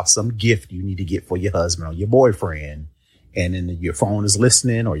homegirls about some gift you need to get for your husband or your boyfriend. And then your phone is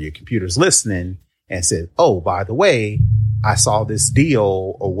listening or your computer's listening and said, oh, by the way, I saw this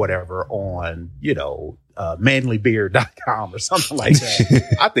deal or whatever on, manlybeard.com or something like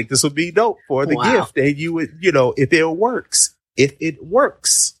that. I think this would be dope for the gift. And you would, if it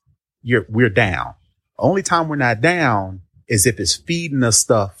works, we're down. Only time we're not down is if it's feeding us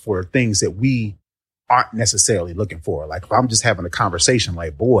stuff for things that we aren't necessarily looking for. Like if I'm just having a conversation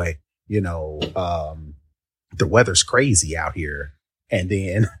like, boy, the weather's crazy out here. And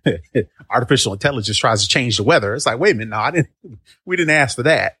then artificial intelligence tries to change the weather. It's like, wait a minute. No, we didn't ask for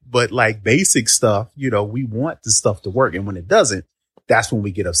that. But like basic stuff, we want the stuff to work. And when it doesn't, that's when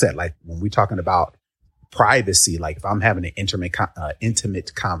we get upset. Like when we're talking about privacy, like if I'm having an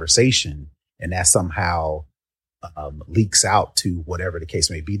intimate conversation and that somehow leaks out to whatever the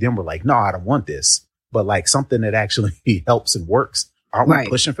case may be, then we're like, no, I don't want this. But like something that actually helps and works. Aren't we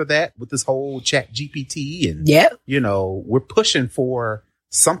pushing for that with this whole chat GPT? And, we're pushing for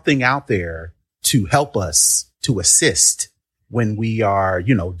something out there to help us, to assist when we are,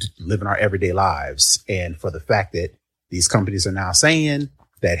 living our everyday lives. And for the fact that these companies are now saying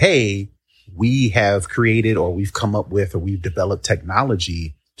that, hey, we have created or we've come up with or we've developed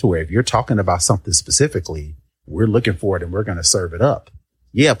technology to where if you're talking about something specifically, we're looking for it and we're going to serve it up.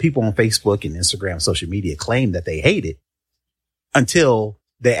 Yeah, people on Facebook and Instagram, social media claim that they hate it. Until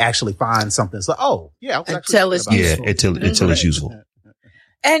they actually find something. So, until it's useful. Until it's useful.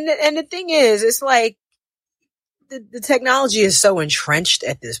 And the thing is, it's like the technology is so entrenched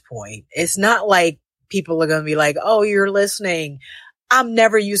at this point. It's not like people are going to be like, oh, you're listening. I'm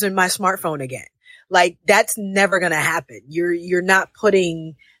never using my smartphone again. Like that's never going to happen. You're not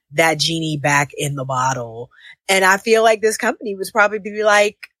putting that genie back in the bottle. And I feel like this company was probably be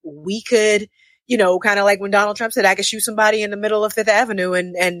like, we could, kind of like when Donald Trump said, I could shoot somebody in the middle of Fifth Avenue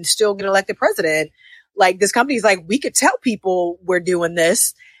and still get elected president. Like this company's like, we could tell people we're doing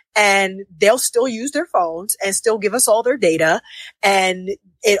this and they'll still use their phones and still give us all their data. And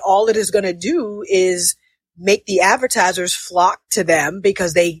all it is going to do is make the advertisers flock to them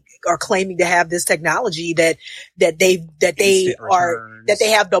because they are claiming to have this technology that they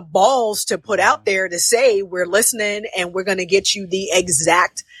have the balls to put out there to say, we're listening and we're going to get you the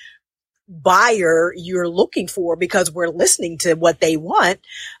exact buyer you're looking for because we're listening to what they want.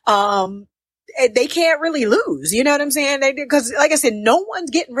 They can't really lose. You know what I'm saying? Because like I said, no one's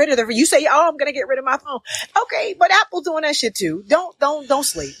getting rid of you say, oh, I'm going to get rid of my phone. Okay. But Apple's doing that shit too. Don't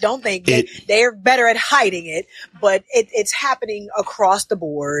sleep. Don't think they're better at hiding it, but it's happening across the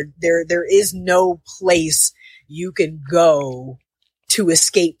board. There is no place you can go to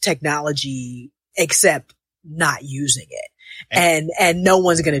escape technology except not using it. And no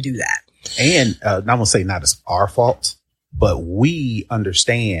one's going to do that. And I'm going to say not as our fault, but we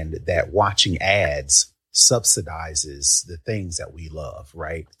understand that watching ads subsidizes the things that we love,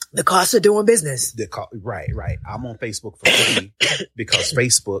 right? The cost of doing business. Right. I'm on Facebook for free because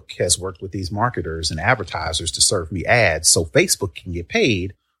Facebook has worked with these marketers and advertisers to serve me ads so Facebook can get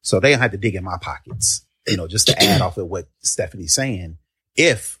paid so they don't have to dig in my pockets, just to add off of what Stephanie's saying.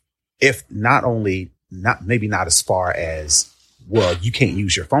 If maybe not as far as, well, you can't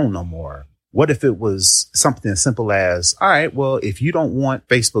use your phone no more. What if it was something as simple as, all right, well, if you don't want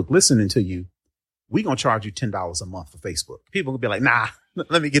Facebook listening to you, we're going to charge you $10 a month for Facebook. People will be like, nah,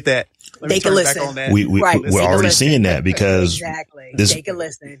 let me get that. They can listen. Back on that. We're already seeing that because exactly. They can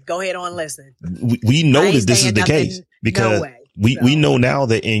listen. Go ahead on listen. We know that this is the case because we know now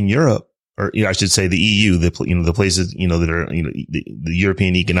that in Europe, or I should say the EU, the places, that are, the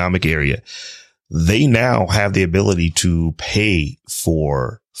European Economic Area, they now have the ability to pay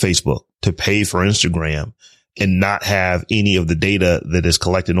for Facebook, to pay for Instagram, and not have any of the data that is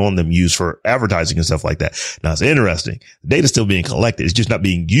collected on them used for advertising and stuff like that. Now it's interesting. The data's still being collected. It's just not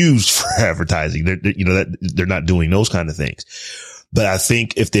being used for advertising. They're not doing those kind of things. But I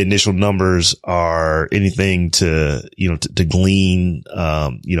think if the initial numbers are anything to glean,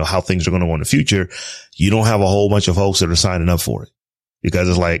 how things are going to go in the future, you don't have a whole bunch of folks that are signing up for it because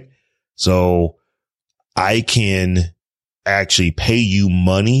it's like, so I can actually pay you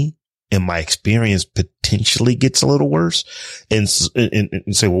money and my experience potentially gets a little worse and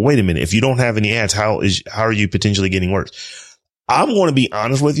say, well, wait a minute. If you don't have any ads, how are you potentially getting worse? I'm going to be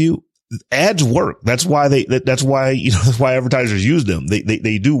honest with you. Ads work. That's why that's why advertisers use them.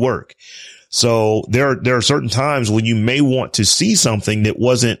 They do work. So there are certain times when you may want to see something that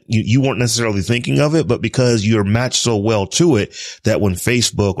you weren't necessarily thinking of it, but because you're matched so well to it that when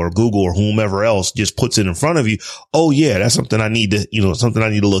Facebook or Google or whomever else just puts it in front of you, oh yeah, that's something I need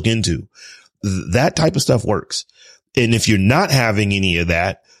to look into. That type of stuff works. And if you're not having any of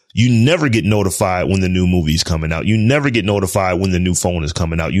that, You never get notified when the new movie is coming out. You never get notified when the new phone is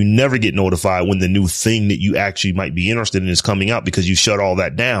coming out. You never get notified when the new thing that you actually might be interested in is coming out because you shut all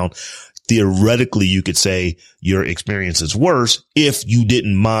that down. Theoretically, you could say your experience is worse if you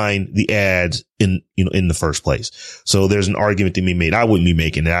didn't mind the ads in the first place. So there's an argument to be made. I wouldn't be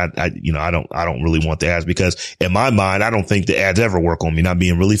making that. I don't really want the ads because in my mind, I don't think the ads ever work on me. Not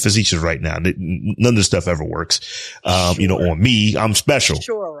being really facetious right now. None of this stuff ever works. Sure. On me, I'm special.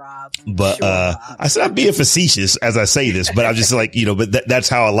 Sure, Rob. But, sure, Rob. I said I'm being facetious as I say this, but I'm just like, but that's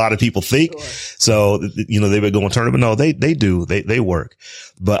how a lot of people think. Sure. So, they would go and turn it, but no, they do. They work.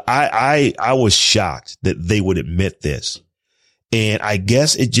 But I was shocked that they would admit this. And I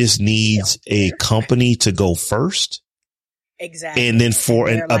guess it just needs a company to go first. Exactly. And then for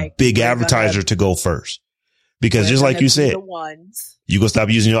a big advertiser to go first. Because just like you said, you gonna stop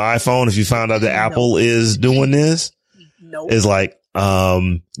using your iPhone if you found out that Apple is doing this? Nope. It's like,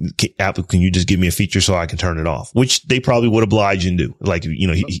 Apple, can you just give me a feature so I can turn it off? Which they probably would oblige you to do. Like,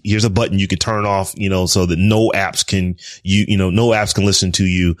 here's a button you can turn off, so that no apps can listen to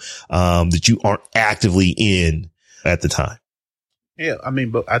you, that you aren't actively in at the time. Yeah. I mean,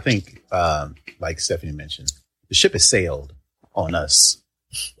 but I think, like Stephanie mentioned, the ship has sailed on us,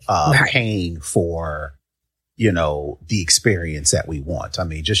 paying for, the experience that we want. I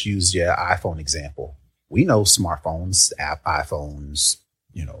mean, just use your iPhone example. We know smartphones, iPhones,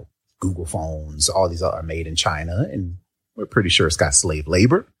 Google phones, all these are made in China, and we're pretty sure it's got slave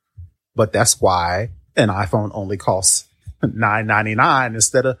labor. But that's why an iPhone only costs $9.99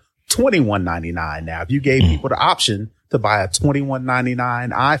 instead of $21.99. Now, if you gave people the option to buy a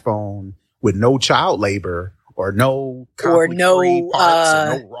 $21.99 iPhone with no child labor or no parts, no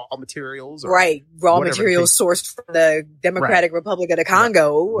raw materials, or raw materials sourced from the Democratic Republic of the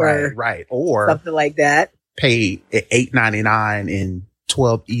Congo, or something like that. Pay $8.99 in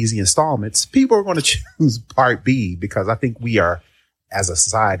 12 easy installments. People are going to choose Part B because I think we are, as a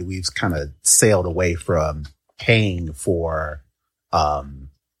society, we've kind of sailed away from paying for,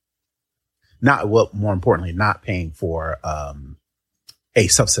 not paying for a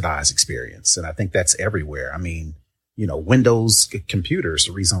subsidized experience. And I think that's everywhere. I mean, Windows computers,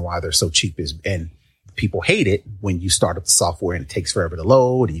 the reason why they're so cheap is, and people hate it when you start up the software and it takes forever to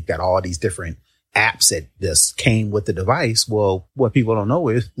load and you've got all these different apps that just came with the device. Well, what people don't know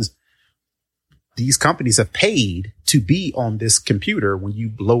is these companies have paid to be on this computer when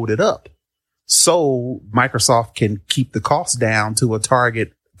you load it up. So Microsoft can keep the cost down to a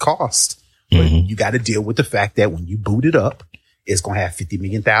target cost. But you got to deal with the fact that when you boot it up, it's going to have 50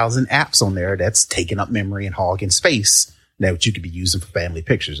 million thousand apps on there that's taking up memory and hogging space that you could be using for family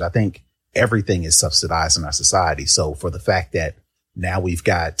pictures. I think everything is subsidized in our society. So for the fact that now we've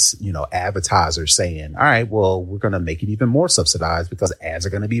got, advertisers saying, all right, well, we're going to make it even more subsidized because ads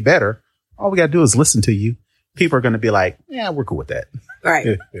are going to be better. All we got to do is listen to you. People are going to be like, yeah, we're cool with that. Right.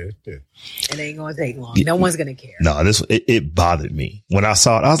 It ain't going to take long. No one's going to care. No, it bothered me. When I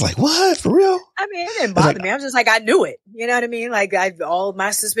saw it, I was like, what? For real? I mean, it didn't bother me. I was just like, I knew it. You know what I mean? Like, all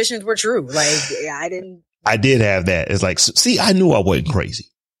my suspicions were true. Like, I did have that. It's like, see, I knew I wasn't crazy.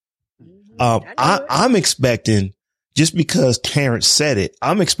 I'm expecting, just because Terrence said it,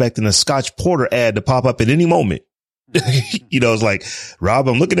 I'm expecting a Scotch Porter ad to pop up at any moment. It's like, Rob,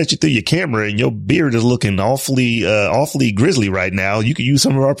 I'm looking at you through your camera and your beard is looking awfully grizzly right now. You could use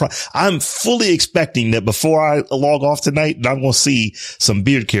some of our I'm fully expecting that before I log off tonight, I'm going to see some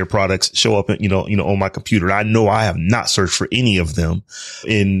beard care products show up, on my computer. I know I have not searched for any of them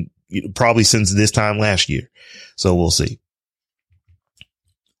in probably since this time last year. So we'll see.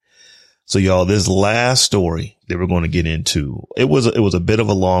 So y'all, this last story that we're going to get into, it was a bit of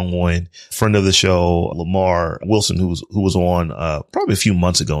a long one. Friend of the show, Lamar Wilson, who was on, probably a few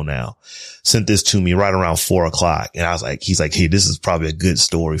months ago now, sent this to me right around 4:00. And I was like, he's like, hey, this is probably a good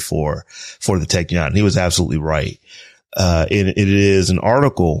story for the Tech Jawn. And he was absolutely right. It is an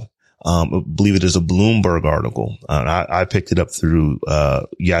article. I believe it is a Bloomberg article. I picked it up through,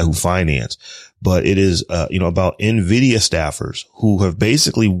 Yahoo Finance. But it is, about NVIDIA staffers who have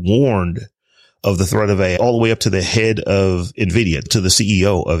basically warned of the threat of AI all the way up to the head of NVIDIA, to the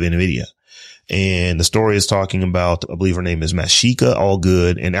CEO of NVIDIA. And the story is talking about, I believe her name is Mashika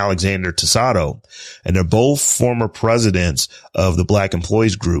Allgood and Alexander Tasato. And they're both former presidents of the Black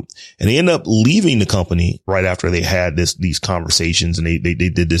Employees Group. And they end up leaving the company right after they had these conversations. And they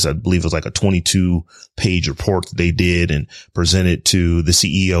did this, I believe it was like a 22-page report that they did and presented to the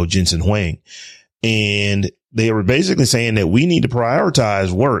CEO, Jensen Huang. And they were basically saying that we need to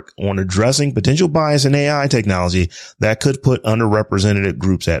prioritize work on addressing potential bias in AI technology that could put underrepresented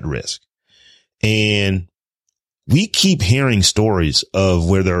groups at risk. And we keep hearing stories of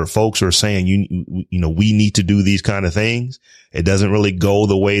where there are folks who are saying, we need to do these kind of things. It doesn't really go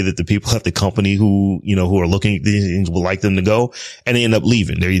the way that the people at the company who are looking at these things would like them to go. And they end up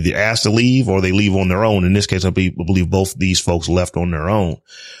leaving. They're either asked to leave or they leave on their own. In this case, I believe both these folks left on their own.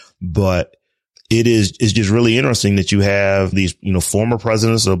 But it's just really interesting that you have these, former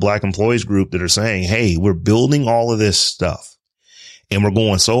presidents of the Black Employees Group that are saying, hey, we're building all of this stuff and we're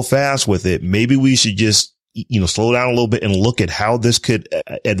going so fast with it. Maybe we should just, slow down a little bit and look at how this could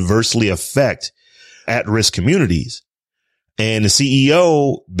adversely affect at-risk communities. And the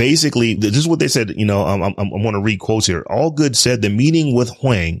CEO basically, this is what they said, I'm going to read quotes here. Allgood said the meeting with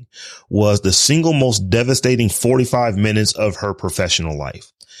Huang was the single most devastating 45 minutes of her professional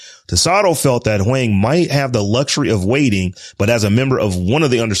life. Tasato felt that Huang might have the luxury of waiting, but as a member of one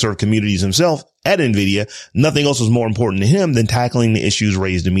of the underserved communities himself at NVIDIA, nothing else was more important to him than tackling the issues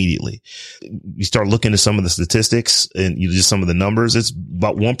raised immediately. You start looking at some of the statistics and just some of the numbers. It's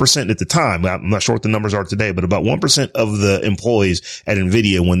about 1% at the time. I'm not sure what the numbers are today, but about 1% of the employees at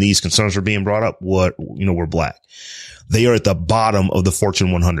NVIDIA when these concerns were being brought up were Black. They are at the bottom of the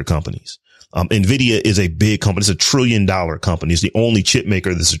Fortune 100 companies. NVIDIA is a big company. It's $1 trillion company. It's the only chip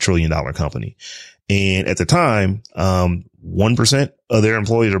maker that's $1 trillion company. And at the time, 1% of their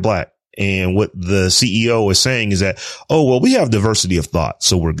employees are Black. And what the CEO is saying is that, we have diversity of thought,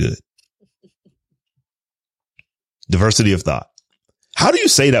 so we're good. Diversity of thought. How do you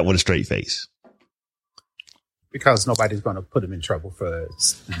say that with a straight face? Because nobody's going to put them in trouble for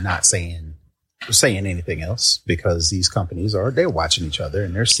not saying anything else, because these companies they're watching each other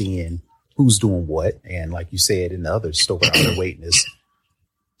and they're seeing who's doing what. And like you said, in the other store, they're waiting is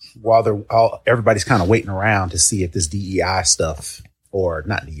while everybody's kind of waiting around to see if this DEI stuff, or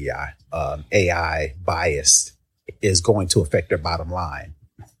not DEI, AI biased, is going to affect their bottom line.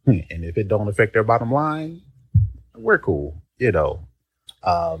 And if it don't affect their bottom line, we're cool. They're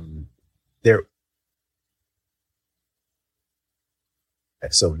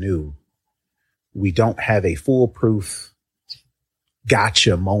that's so new. We don't have a foolproof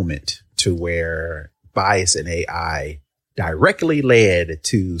gotcha moment to where bias in AI directly led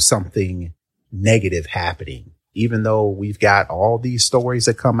to something negative happening. Even though we've got all these stories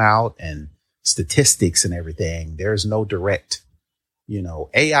that come out and statistics and everything, there's no direct,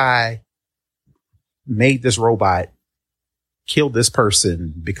 AI made this robot kill this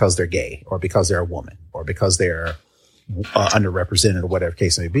person because they're gay or because they're a woman or because they're underrepresented or whatever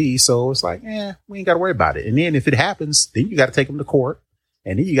case may be. So it's like, we ain't got to worry about it. And then if it happens, then you got to take them to court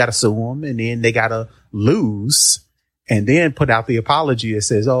and then you got to sue them and then they got to lose and then put out the apology that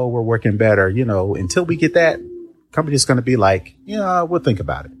says, we're working better. Until we get that, company's going to be like, we'll think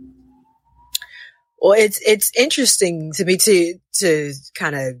about it. Well, it's interesting to me to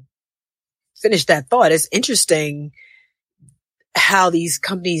kind of finish that thought. It's interesting how these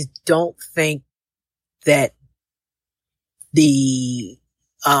companies don't think that the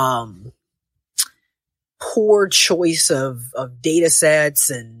poor choice of data sets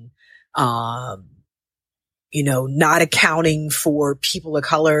and not accounting for people of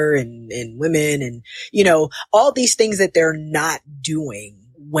color and women and all these things that they're not doing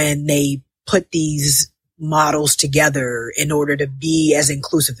when they put these models together in order to be as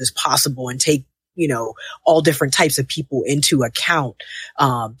inclusive as possible and take all different types of people into account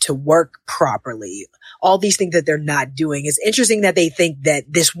to work properly. All these things that they're not doing. It's interesting that they think that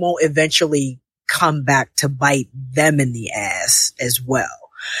this won't eventually come back to bite them in the ass as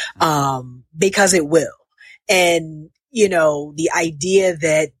well, because it will. And, the idea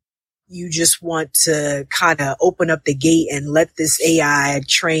that you just want to kind of open up the gate and let this AI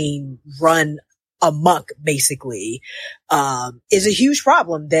train run amok, basically, is a huge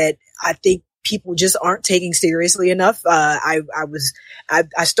problem that I think people just aren't taking seriously enough. I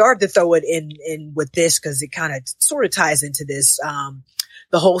started to throw it in with this because it kind of sort of ties into this.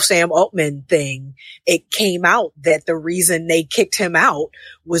 The whole Sam Altman thing, it came out that the reason they kicked him out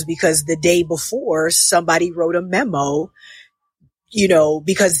was because the day before somebody wrote a memo,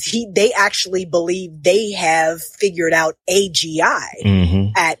 because they actually believe they have figured out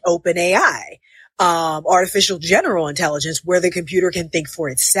AGI at OpenAI. Artificial general intelligence, where the computer can think for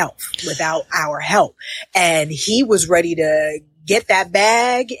itself without our help. And he was ready to get that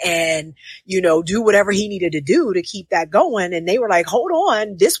bag and, do whatever he needed to do to keep that going. And they were like, hold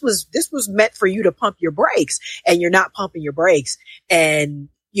on, this was meant for you to pump your brakes and you're not pumping your brakes. And,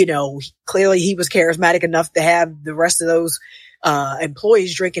 clearly he was charismatic enough to have the rest of those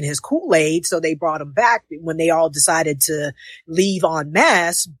employees drinking his Kool-Aid. So they brought him back when they all decided to leave en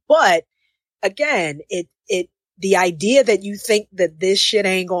masse. But again, the idea that you think that this shit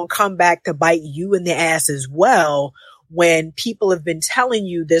ain't going to come back to bite you in the ass as well, when people have been telling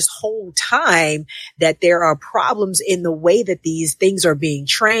you this whole time that there are problems in the way that these things are being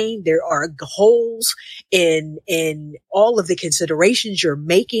trained. There are holes in all of the considerations you're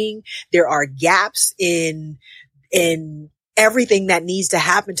making. There are gaps in everything that needs to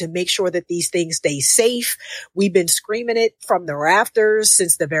happen to make sure that these things stay safe. We've been screaming it from the rafters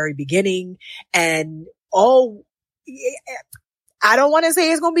since the very beginning, and I don't want to say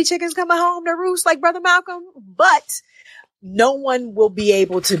it's going to be chickens coming home to roost like Brother Malcolm, but no one will be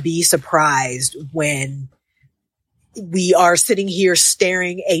able to be surprised when we are sitting here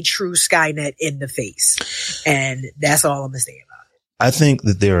staring a true Skynet in the face. And that's all I'm going to say about it. I think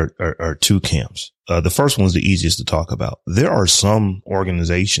that there are two camps. The first one is the easiest to talk about. There are some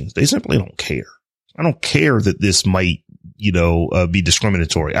organizations, they simply don't care. I don't care that this might, be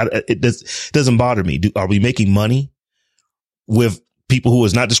discriminatory. It doesn't bother me. Are we making money with people who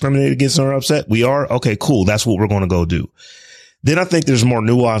is not discriminated against and are upset? We are. Okay, cool. That's what we're going to go do. Then I think there's more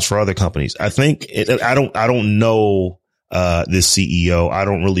nuance for other companies. I think I don't know this CEO. I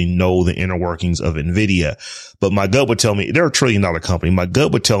don't really know the inner workings of NVIDIA, but my gut would tell me they're $1 trillion company. My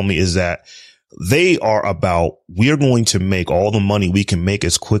gut would tell me is that they are about, we're going to make all the money we can make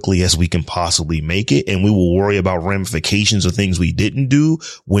as quickly as we can possibly make it. And we will worry about ramifications of things we didn't do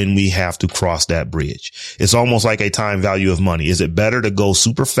when we have to cross that bridge. It's almost like a time value of money. Is it better to go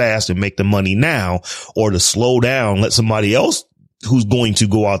super fast and make the money now, or to slow down, let somebody else who's going to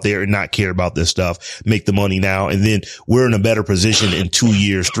go out there and not care about this stuff make the money now? And then we're in a better position in 2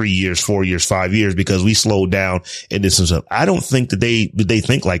 years, 3 years, 4 years, 5 years because we slowed down and did some stuff. I don't think that they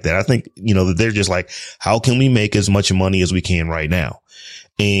think like that. I think, that they're just like, how can we make as much money as we can right now?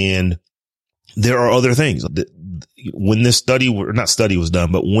 And there are other things. When this study was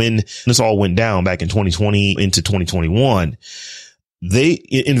done, but when this all went down back in 2020 into 2021,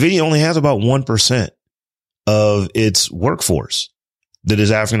 NVIDIA only has about 1% of its workforce that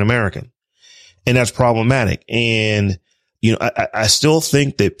is African American. And that's problematic. And, I still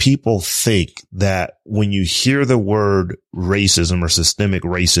think that people think that when you hear the word racism or systemic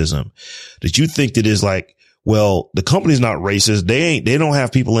racism, that you think that is like, well, the company's not racist. They don't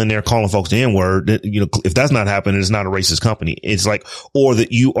have people in there calling folks the N-word. If that's not happening, it's not a racist company. It's like, or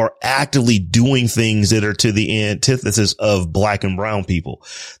that you are actively doing things that are to the antithesis of black and brown people.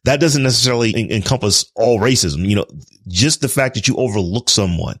 That doesn't necessarily encompass all racism. Just the fact that you overlook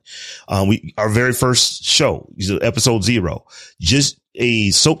someone. Our very first show, episode 0, just a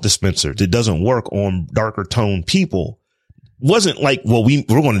soap dispenser that doesn't work on darker toned people wasn't like, well, we're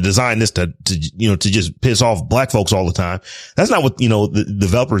going to design this to just piss off black folks all the time. That's not what, the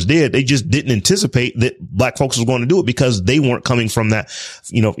developers did. They just didn't anticipate that black folks was going to do it because they weren't coming from that,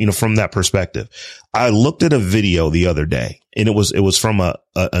 from that perspective. I looked at a video the other day, and it was from a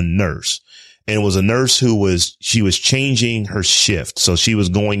nurse. And it was a nurse she was changing her shift. So she was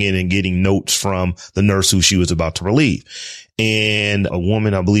going in and getting notes from the nurse who she was about to relieve. And a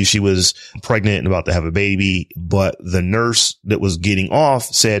woman, I believe she was pregnant and about to have a baby, but the nurse that was getting off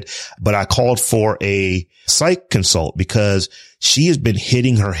said, but I called for a psych consult because she has been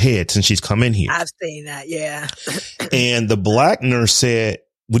hitting her head since she's come in here. I've seen that. Yeah. And the black nurse said,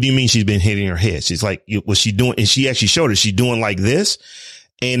 what do you mean she's been hitting her head? She's like, was she doing, and she actually showed her, she's doing like this.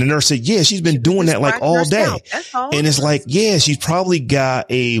 And the nurse said, yeah, she's been doing that like all day. And it's like, yeah, she's probably got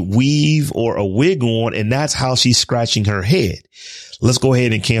a weave or a wig on, and that's how she's scratching her head. Let's go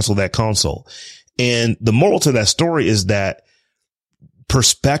ahead and cancel that consult. And the moral to that story is that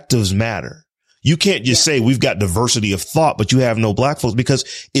perspectives matter. You can't just say we've got diversity of thought, but you have no black folks,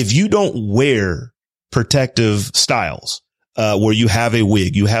 because if you don't wear protective styles, where you have a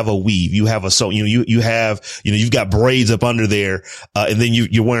wig, you have a weave, you have you've got braids up under there, and then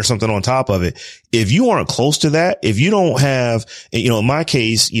you're wearing something on top of it. If you aren't close to that, if you don't have, in my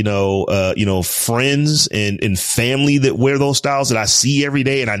case, friends and family that wear those styles that I see every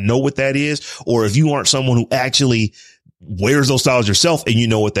day and I know what that is, or if you aren't someone who actually wears those styles yourself and you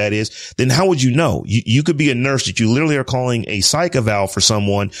know what that is, then how would you know? You could be a nurse that you literally are calling a psych eval for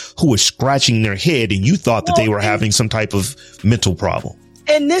someone who is scratching their head and you thought that they were having some type of mental problem.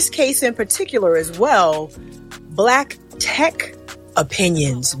 In this case in particular as well, black tech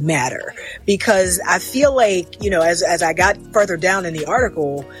opinions matter, because I feel like, as I got further down in the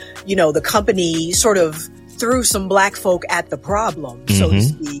article, the company sort of threw some black folk at the problem, so to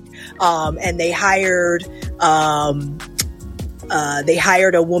speak. And they hired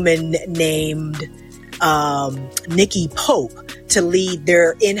a woman named Nikki Pope to lead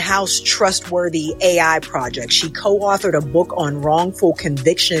their in-house trustworthy AI project. She co-authored a book on wrongful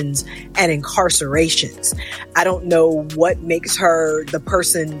convictions and incarcerations. I don't know what makes her the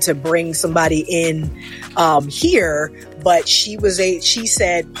person to bring somebody in here, but she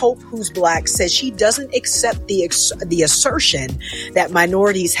said Pope, who's Black, says she doesn't accept the assertion that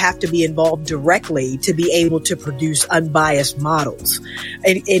minorities have to be involved directly to be able to produce unbiased models.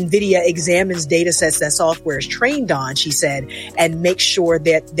 NVIDIA examines data sets that software is trained on, she said, and makes sure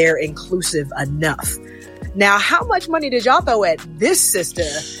that they're inclusive enough. Now, how much money did y'all throw at this sister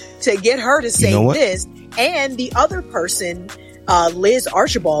to get her to say this? And the other person, Liz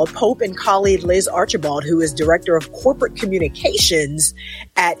Archibald, Pope and colleague Liz Archibald, who is director of corporate communications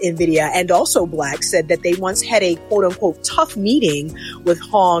at NVIDIA and also Black, said that they once had a quote unquote tough meeting with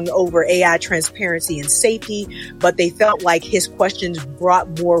Hong over AI transparency and safety, but they felt like his questions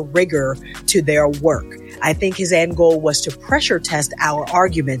brought more rigor to their work. I think his end goal was to pressure test our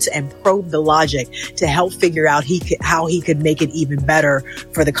arguments and probe the logic to help figure out how he could make it even better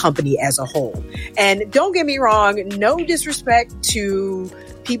for the company as a whole. And don't get me wrong, no disrespect to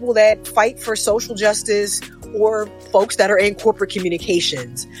people that fight for social justice or folks that are in corporate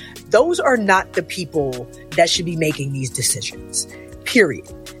communications. Those are not the people that should be making these decisions, period.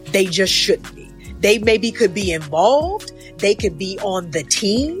 They just shouldn't be. They maybe could be involved. They could be on the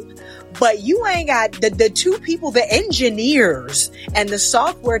team. But you ain't got the two people, the engineers and the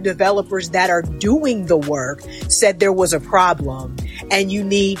software developers that are doing the work said there was a problem, and you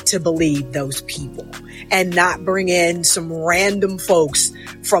need to believe those people and not bring in some random folks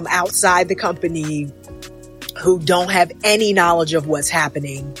from outside the company who don't have any knowledge of what's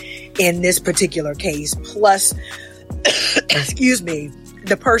happening in this particular case. Plus, excuse me,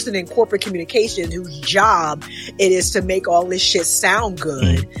 the person in corporate communications whose job it is to make all this shit sound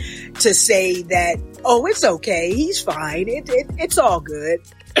good, to say that, oh, it's okay, he's fine, it's all good.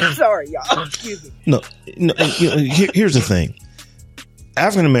 Sorry, y'all. Excuse me. No. Here's the thing.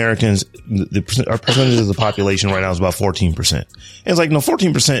 African Americans, our percentage of the population right now is about 14%. And it's like, no,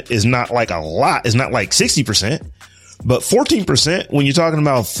 14% is not like a lot. It's not like 60%. But 14%, when you're talking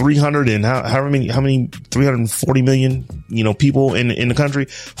about 300 and how many 340 million, people in the country,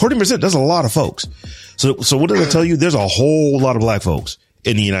 14%, that's a lot of folks. So what does it tell you? There's a whole lot of Black folks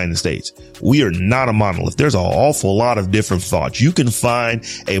in the United States. We are not a monolith. There's an awful lot of different thoughts. You can find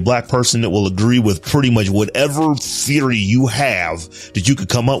a Black person that will agree with pretty much whatever theory you have that you could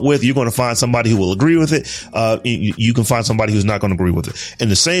come up with. You're going to find somebody who will agree with it. You can find somebody who's not going to agree with it. In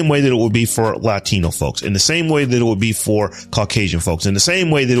the same way that it would be for Latino folks, in the same way that it would be for Caucasian folks, in the same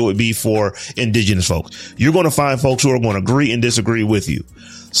way that it would be for indigenous folks. You're going to find folks who are going to agree and disagree with you.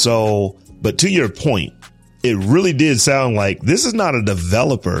 So, but to your point, it really did sound like this is not a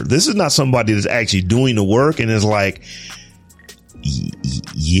developer. This is not somebody that's actually doing the work and is like,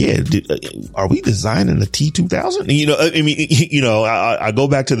 yeah, are we designing the T-2000? I go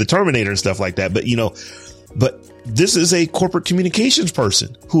back to the Terminator and stuff like that. But this is a corporate communications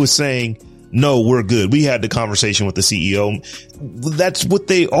person who is saying, no, we're good. We had the conversation with the CEO. That's what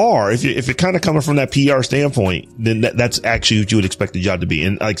they are. If you're kind of coming from that PR standpoint, then that's actually what you would expect the job to be.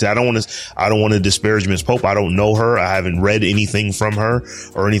 And like I said, I don't want to disparage Ms. Pope. I don't know her. I haven't read anything from her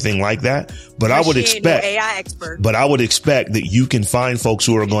or anything like that. But I would expect, AI expert. But I would expect that you can find folks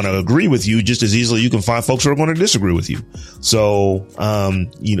who are going to agree with you just as easily you can find folks who are going to disagree with you. So,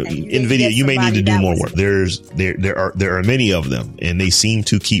 NVIDIA, you may need to do more work. There are many of them, and they seem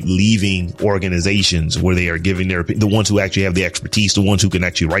to keep leaving organizations where they are giving the ones who actually have the expertise, the ones who can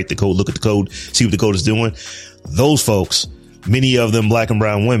actually write the code, look at the code, see what the code is doing. Those folks, many of them Black and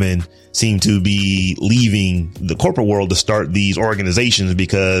brown women, seem to be leaving the corporate world to start these organizations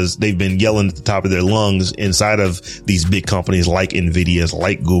because they've been yelling at the top of their lungs inside of these big companies like NVIDIA,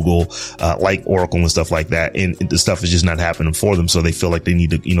 like Google, like Oracle and stuff like that. And the stuff is just not happening for them. So they feel like they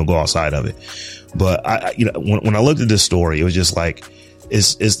need to, go outside of it. But when I looked at this story, it was just like,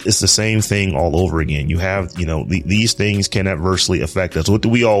 it's the same thing all over again. You have, these things can adversely affect us. What do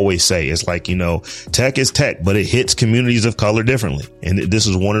we always say? It's like, tech is tech, but it hits communities of color differently. And this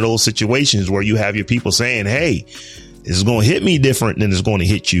is one of those situations where you have your people saying, hey, this is going to hit me different than it's going to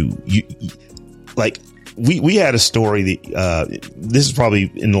hit you. We had a story that, this is probably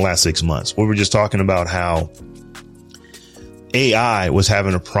in the last 6 months where we're just talking about how AI was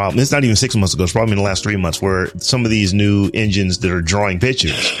having a problem. It's not even 6 months ago. It's probably in the last 3 months where some of these new engines that are drawing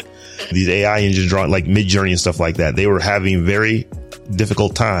pictures, these AI engines drawing like Midjourney and stuff like that, they were having very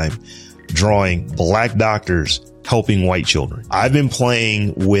difficult time drawing Black doctors helping white children. I've been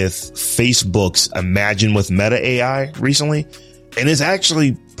playing with Facebook's Imagine with Meta AI recently, and it's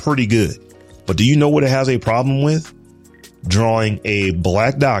actually pretty good. But do you know what it has a problem with? drawing a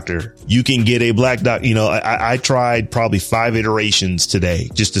black doctor. You can get a black doctor. You know, I tried probably 5 iterations today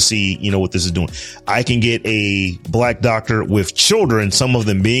just to see, you know, what this is doing. I can get a black doctor with children, some of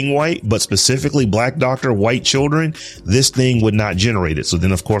them being white, but specifically black doctor, white children. This thing would not generate it. So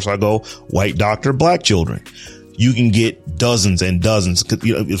then, of course, I go white doctor, black children. You can get dozens and dozens.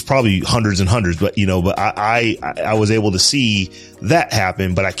 You know, it's probably hundreds and hundreds, but you know, but I was able to see that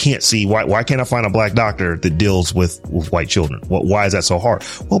happen, but I can't see why can't I find a black doctor that deals with white children? Why is that so hard?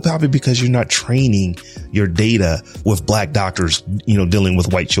 Well, probably because you're not training your data with black doctors, you know, dealing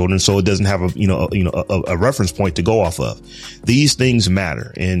with white children. So it doesn't have a reference point to go off of. These things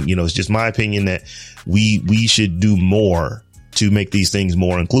matter. And, you know, it's just my opinion that we should do more to make these things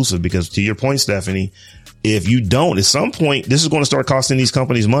more inclusive, because to your point, Stephanie, if you don't, at some point, this is going to start costing these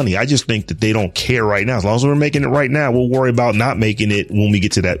companies money. I just think that they don't care right now. As long as we're making it right now, we'll worry about not making it when we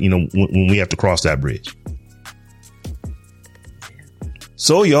get to that, you know, when we have to cross that bridge.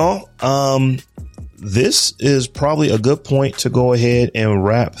 So, y'all, this is probably a good point to go ahead and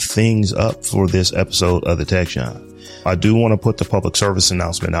wrap things up for this episode of the Tech Jawn. I do want to put the public service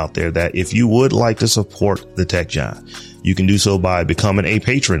announcement out there that if you would like to support the Tech Jawn, you can do so by becoming a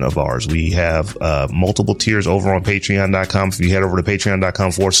patron of ours. We have multiple tiers over on patreon.com. If you head over to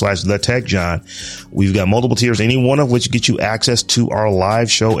patreon.com/the Tech Jawn, we've got multiple tiers, any one of which gets you access to our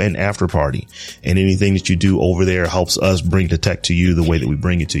live show and after party. And anything that you do over there helps us bring the tech to you the way that we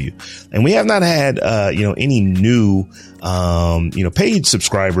bring it to you. And we have not had, any new, paid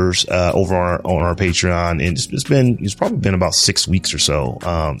subscribers, over on our Patreon. And it's probably been about 6 weeks or so,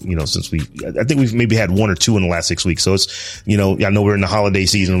 since I think we've maybe had 1 or 2 in the last 6 weeks. So it's, I know we're in the holiday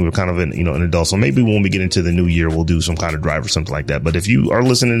season. We're kind of an adult. So maybe when we get into the new year, we'll do some kind of drive or something like that. But if you are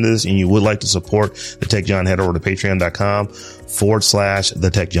listening to this and you would like to support the Tech Jawn, head over to patreon.com/the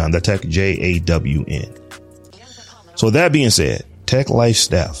Tech Jawn, the Tech JAWN. So with that being said, Tech Life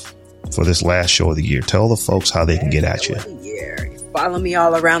Steph, for this last show of the year, tell the folks how they can get at you. Follow me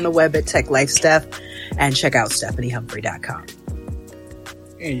all around the web at Tech Life Steph and check out StephanieHumphrey.com.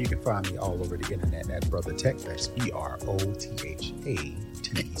 And you can find me all over the internet at Brother Tech. That's BROTHATCH.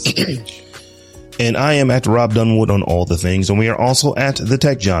 And I am at Rob Dunwood on all the things. And we are also at the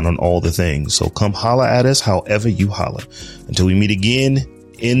Tech Jawn on all the things. So come holla at us however you holla. Until we meet again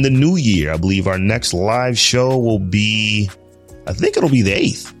in the new year. I believe our next live show will be, I think it'll be the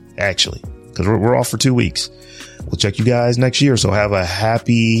 8th, actually, because we're off for 2 weeks. We'll check you guys next year. So have a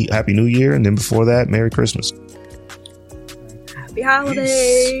happy new year. And then before that, Merry Christmas. Happy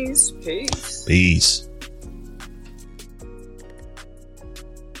holidays. Peace.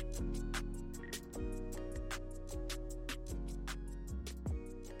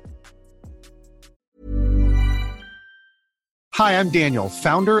 Hi, I'm Daniel,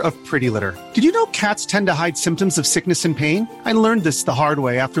 founder of Pretty Litter. Did you know cats tend to hide symptoms of sickness and pain? I learned this the hard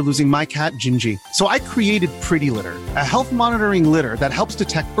way after losing my cat, Gingy. So I created Pretty Litter, a health monitoring litter that helps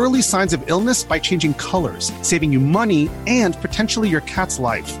detect early signs of illness by changing colors, saving you money and potentially your cat's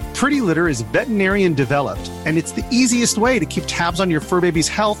life. Pretty Litter is veterinarian developed, and it's the easiest way to keep tabs on your fur baby's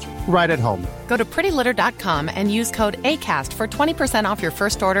health right at home. Go to prettylitter.com and use code ACAST for 20% off your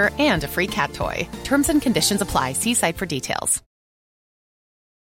first order and a free cat toy. Terms and conditions apply. See site for details.